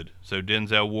 really good. So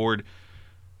Denzel Ward,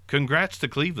 congrats to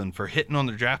Cleveland for hitting on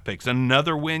their draft picks.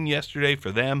 Another win yesterday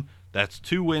for them. That's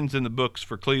 2 wins in the books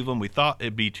for Cleveland. We thought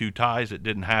it'd be 2 ties. It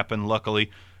didn't happen,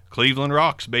 luckily. Cleveland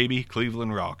rocks, baby.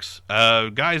 Cleveland rocks.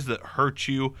 Guys that hurt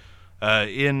you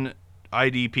in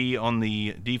IDP on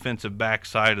the defensive back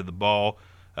side of the ball.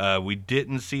 We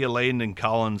didn't see a Landon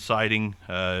Collins sighting.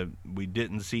 We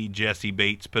didn't see Jesse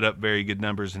Bates put up very good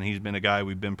numbers, and he's been a guy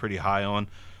we've been pretty high on.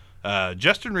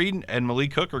 Justin Reed and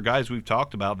Malik Hooker, guys we've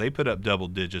talked about, they put up double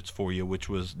digits for you, which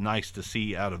was nice to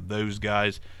see out of those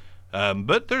guys.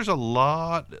 But there's a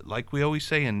lot, like we always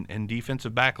say in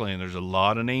defensive backland, there's a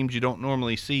lot of names you don't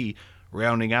normally see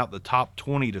rounding out the top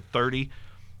 20 to 30.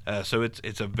 So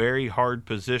it's a very hard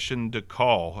position to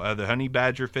call. The Honey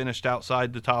Badger finished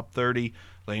outside the top 30.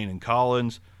 Landon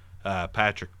Collins,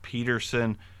 Patrick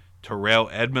Peterson, Terrell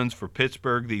Edmonds for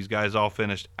Pittsburgh. These guys all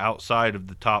finished outside of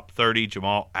the top 30.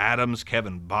 Jamal Adams,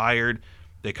 Kevin Byard.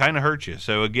 They kind of hurt you.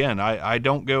 So, again, I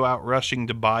don't go out rushing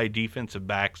to buy defensive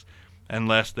backs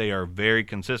unless they are very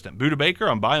consistent. Budda Baker,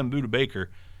 I'm buying Budda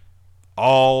Baker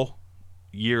all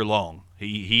year long.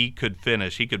 He could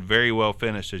finish. He could very well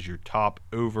finish as your top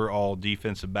overall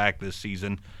defensive back this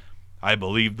season. I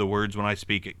believe the words when I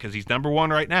speak it because he's number 1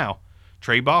 right now.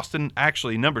 Trey Boston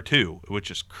actually number 2,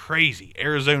 which is crazy.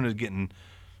 Arizona's getting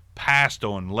passed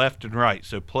on left and right,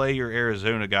 so play your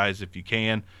Arizona guys if you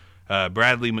can.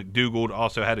 Bradley McDougald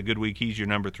also had a good week. He's your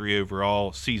number 3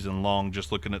 overall season long,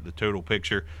 just looking at the total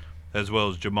picture, as well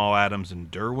as Jamal Adams and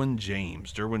Derwin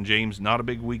James. Derwin James, not a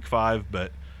big week 5,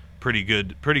 but pretty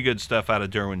good stuff out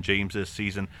of Derwin James this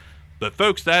season. But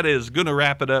folks, that is going to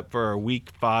wrap it up for our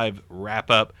week 5 wrap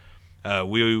up.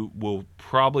 We will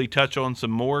probably touch on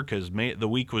some more because the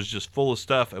week was just full of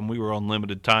stuff and we were on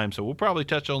limited time. So we'll probably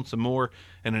touch on some more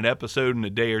in an episode in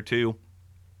a day or two.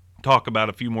 Talk about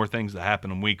a few more things that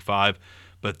happened in week 5.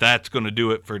 But that's going to do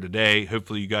it for today.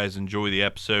 Hopefully you guys enjoy the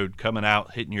episode coming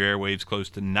out, hitting your airwaves close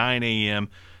to 9 a.m.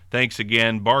 Thanks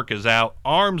again. Bark is out.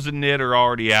 Arms and Knit are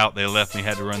already out. They left me,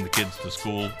 had to run the kids to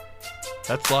school.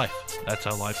 That's life. That's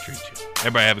how life treats you.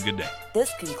 Everybody have a good day.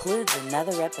 This concludes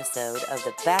another episode of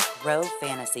the Back Row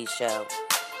Fantasy Show.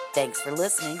 Thanks for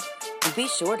listening, and be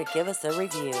sure to give us a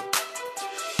review.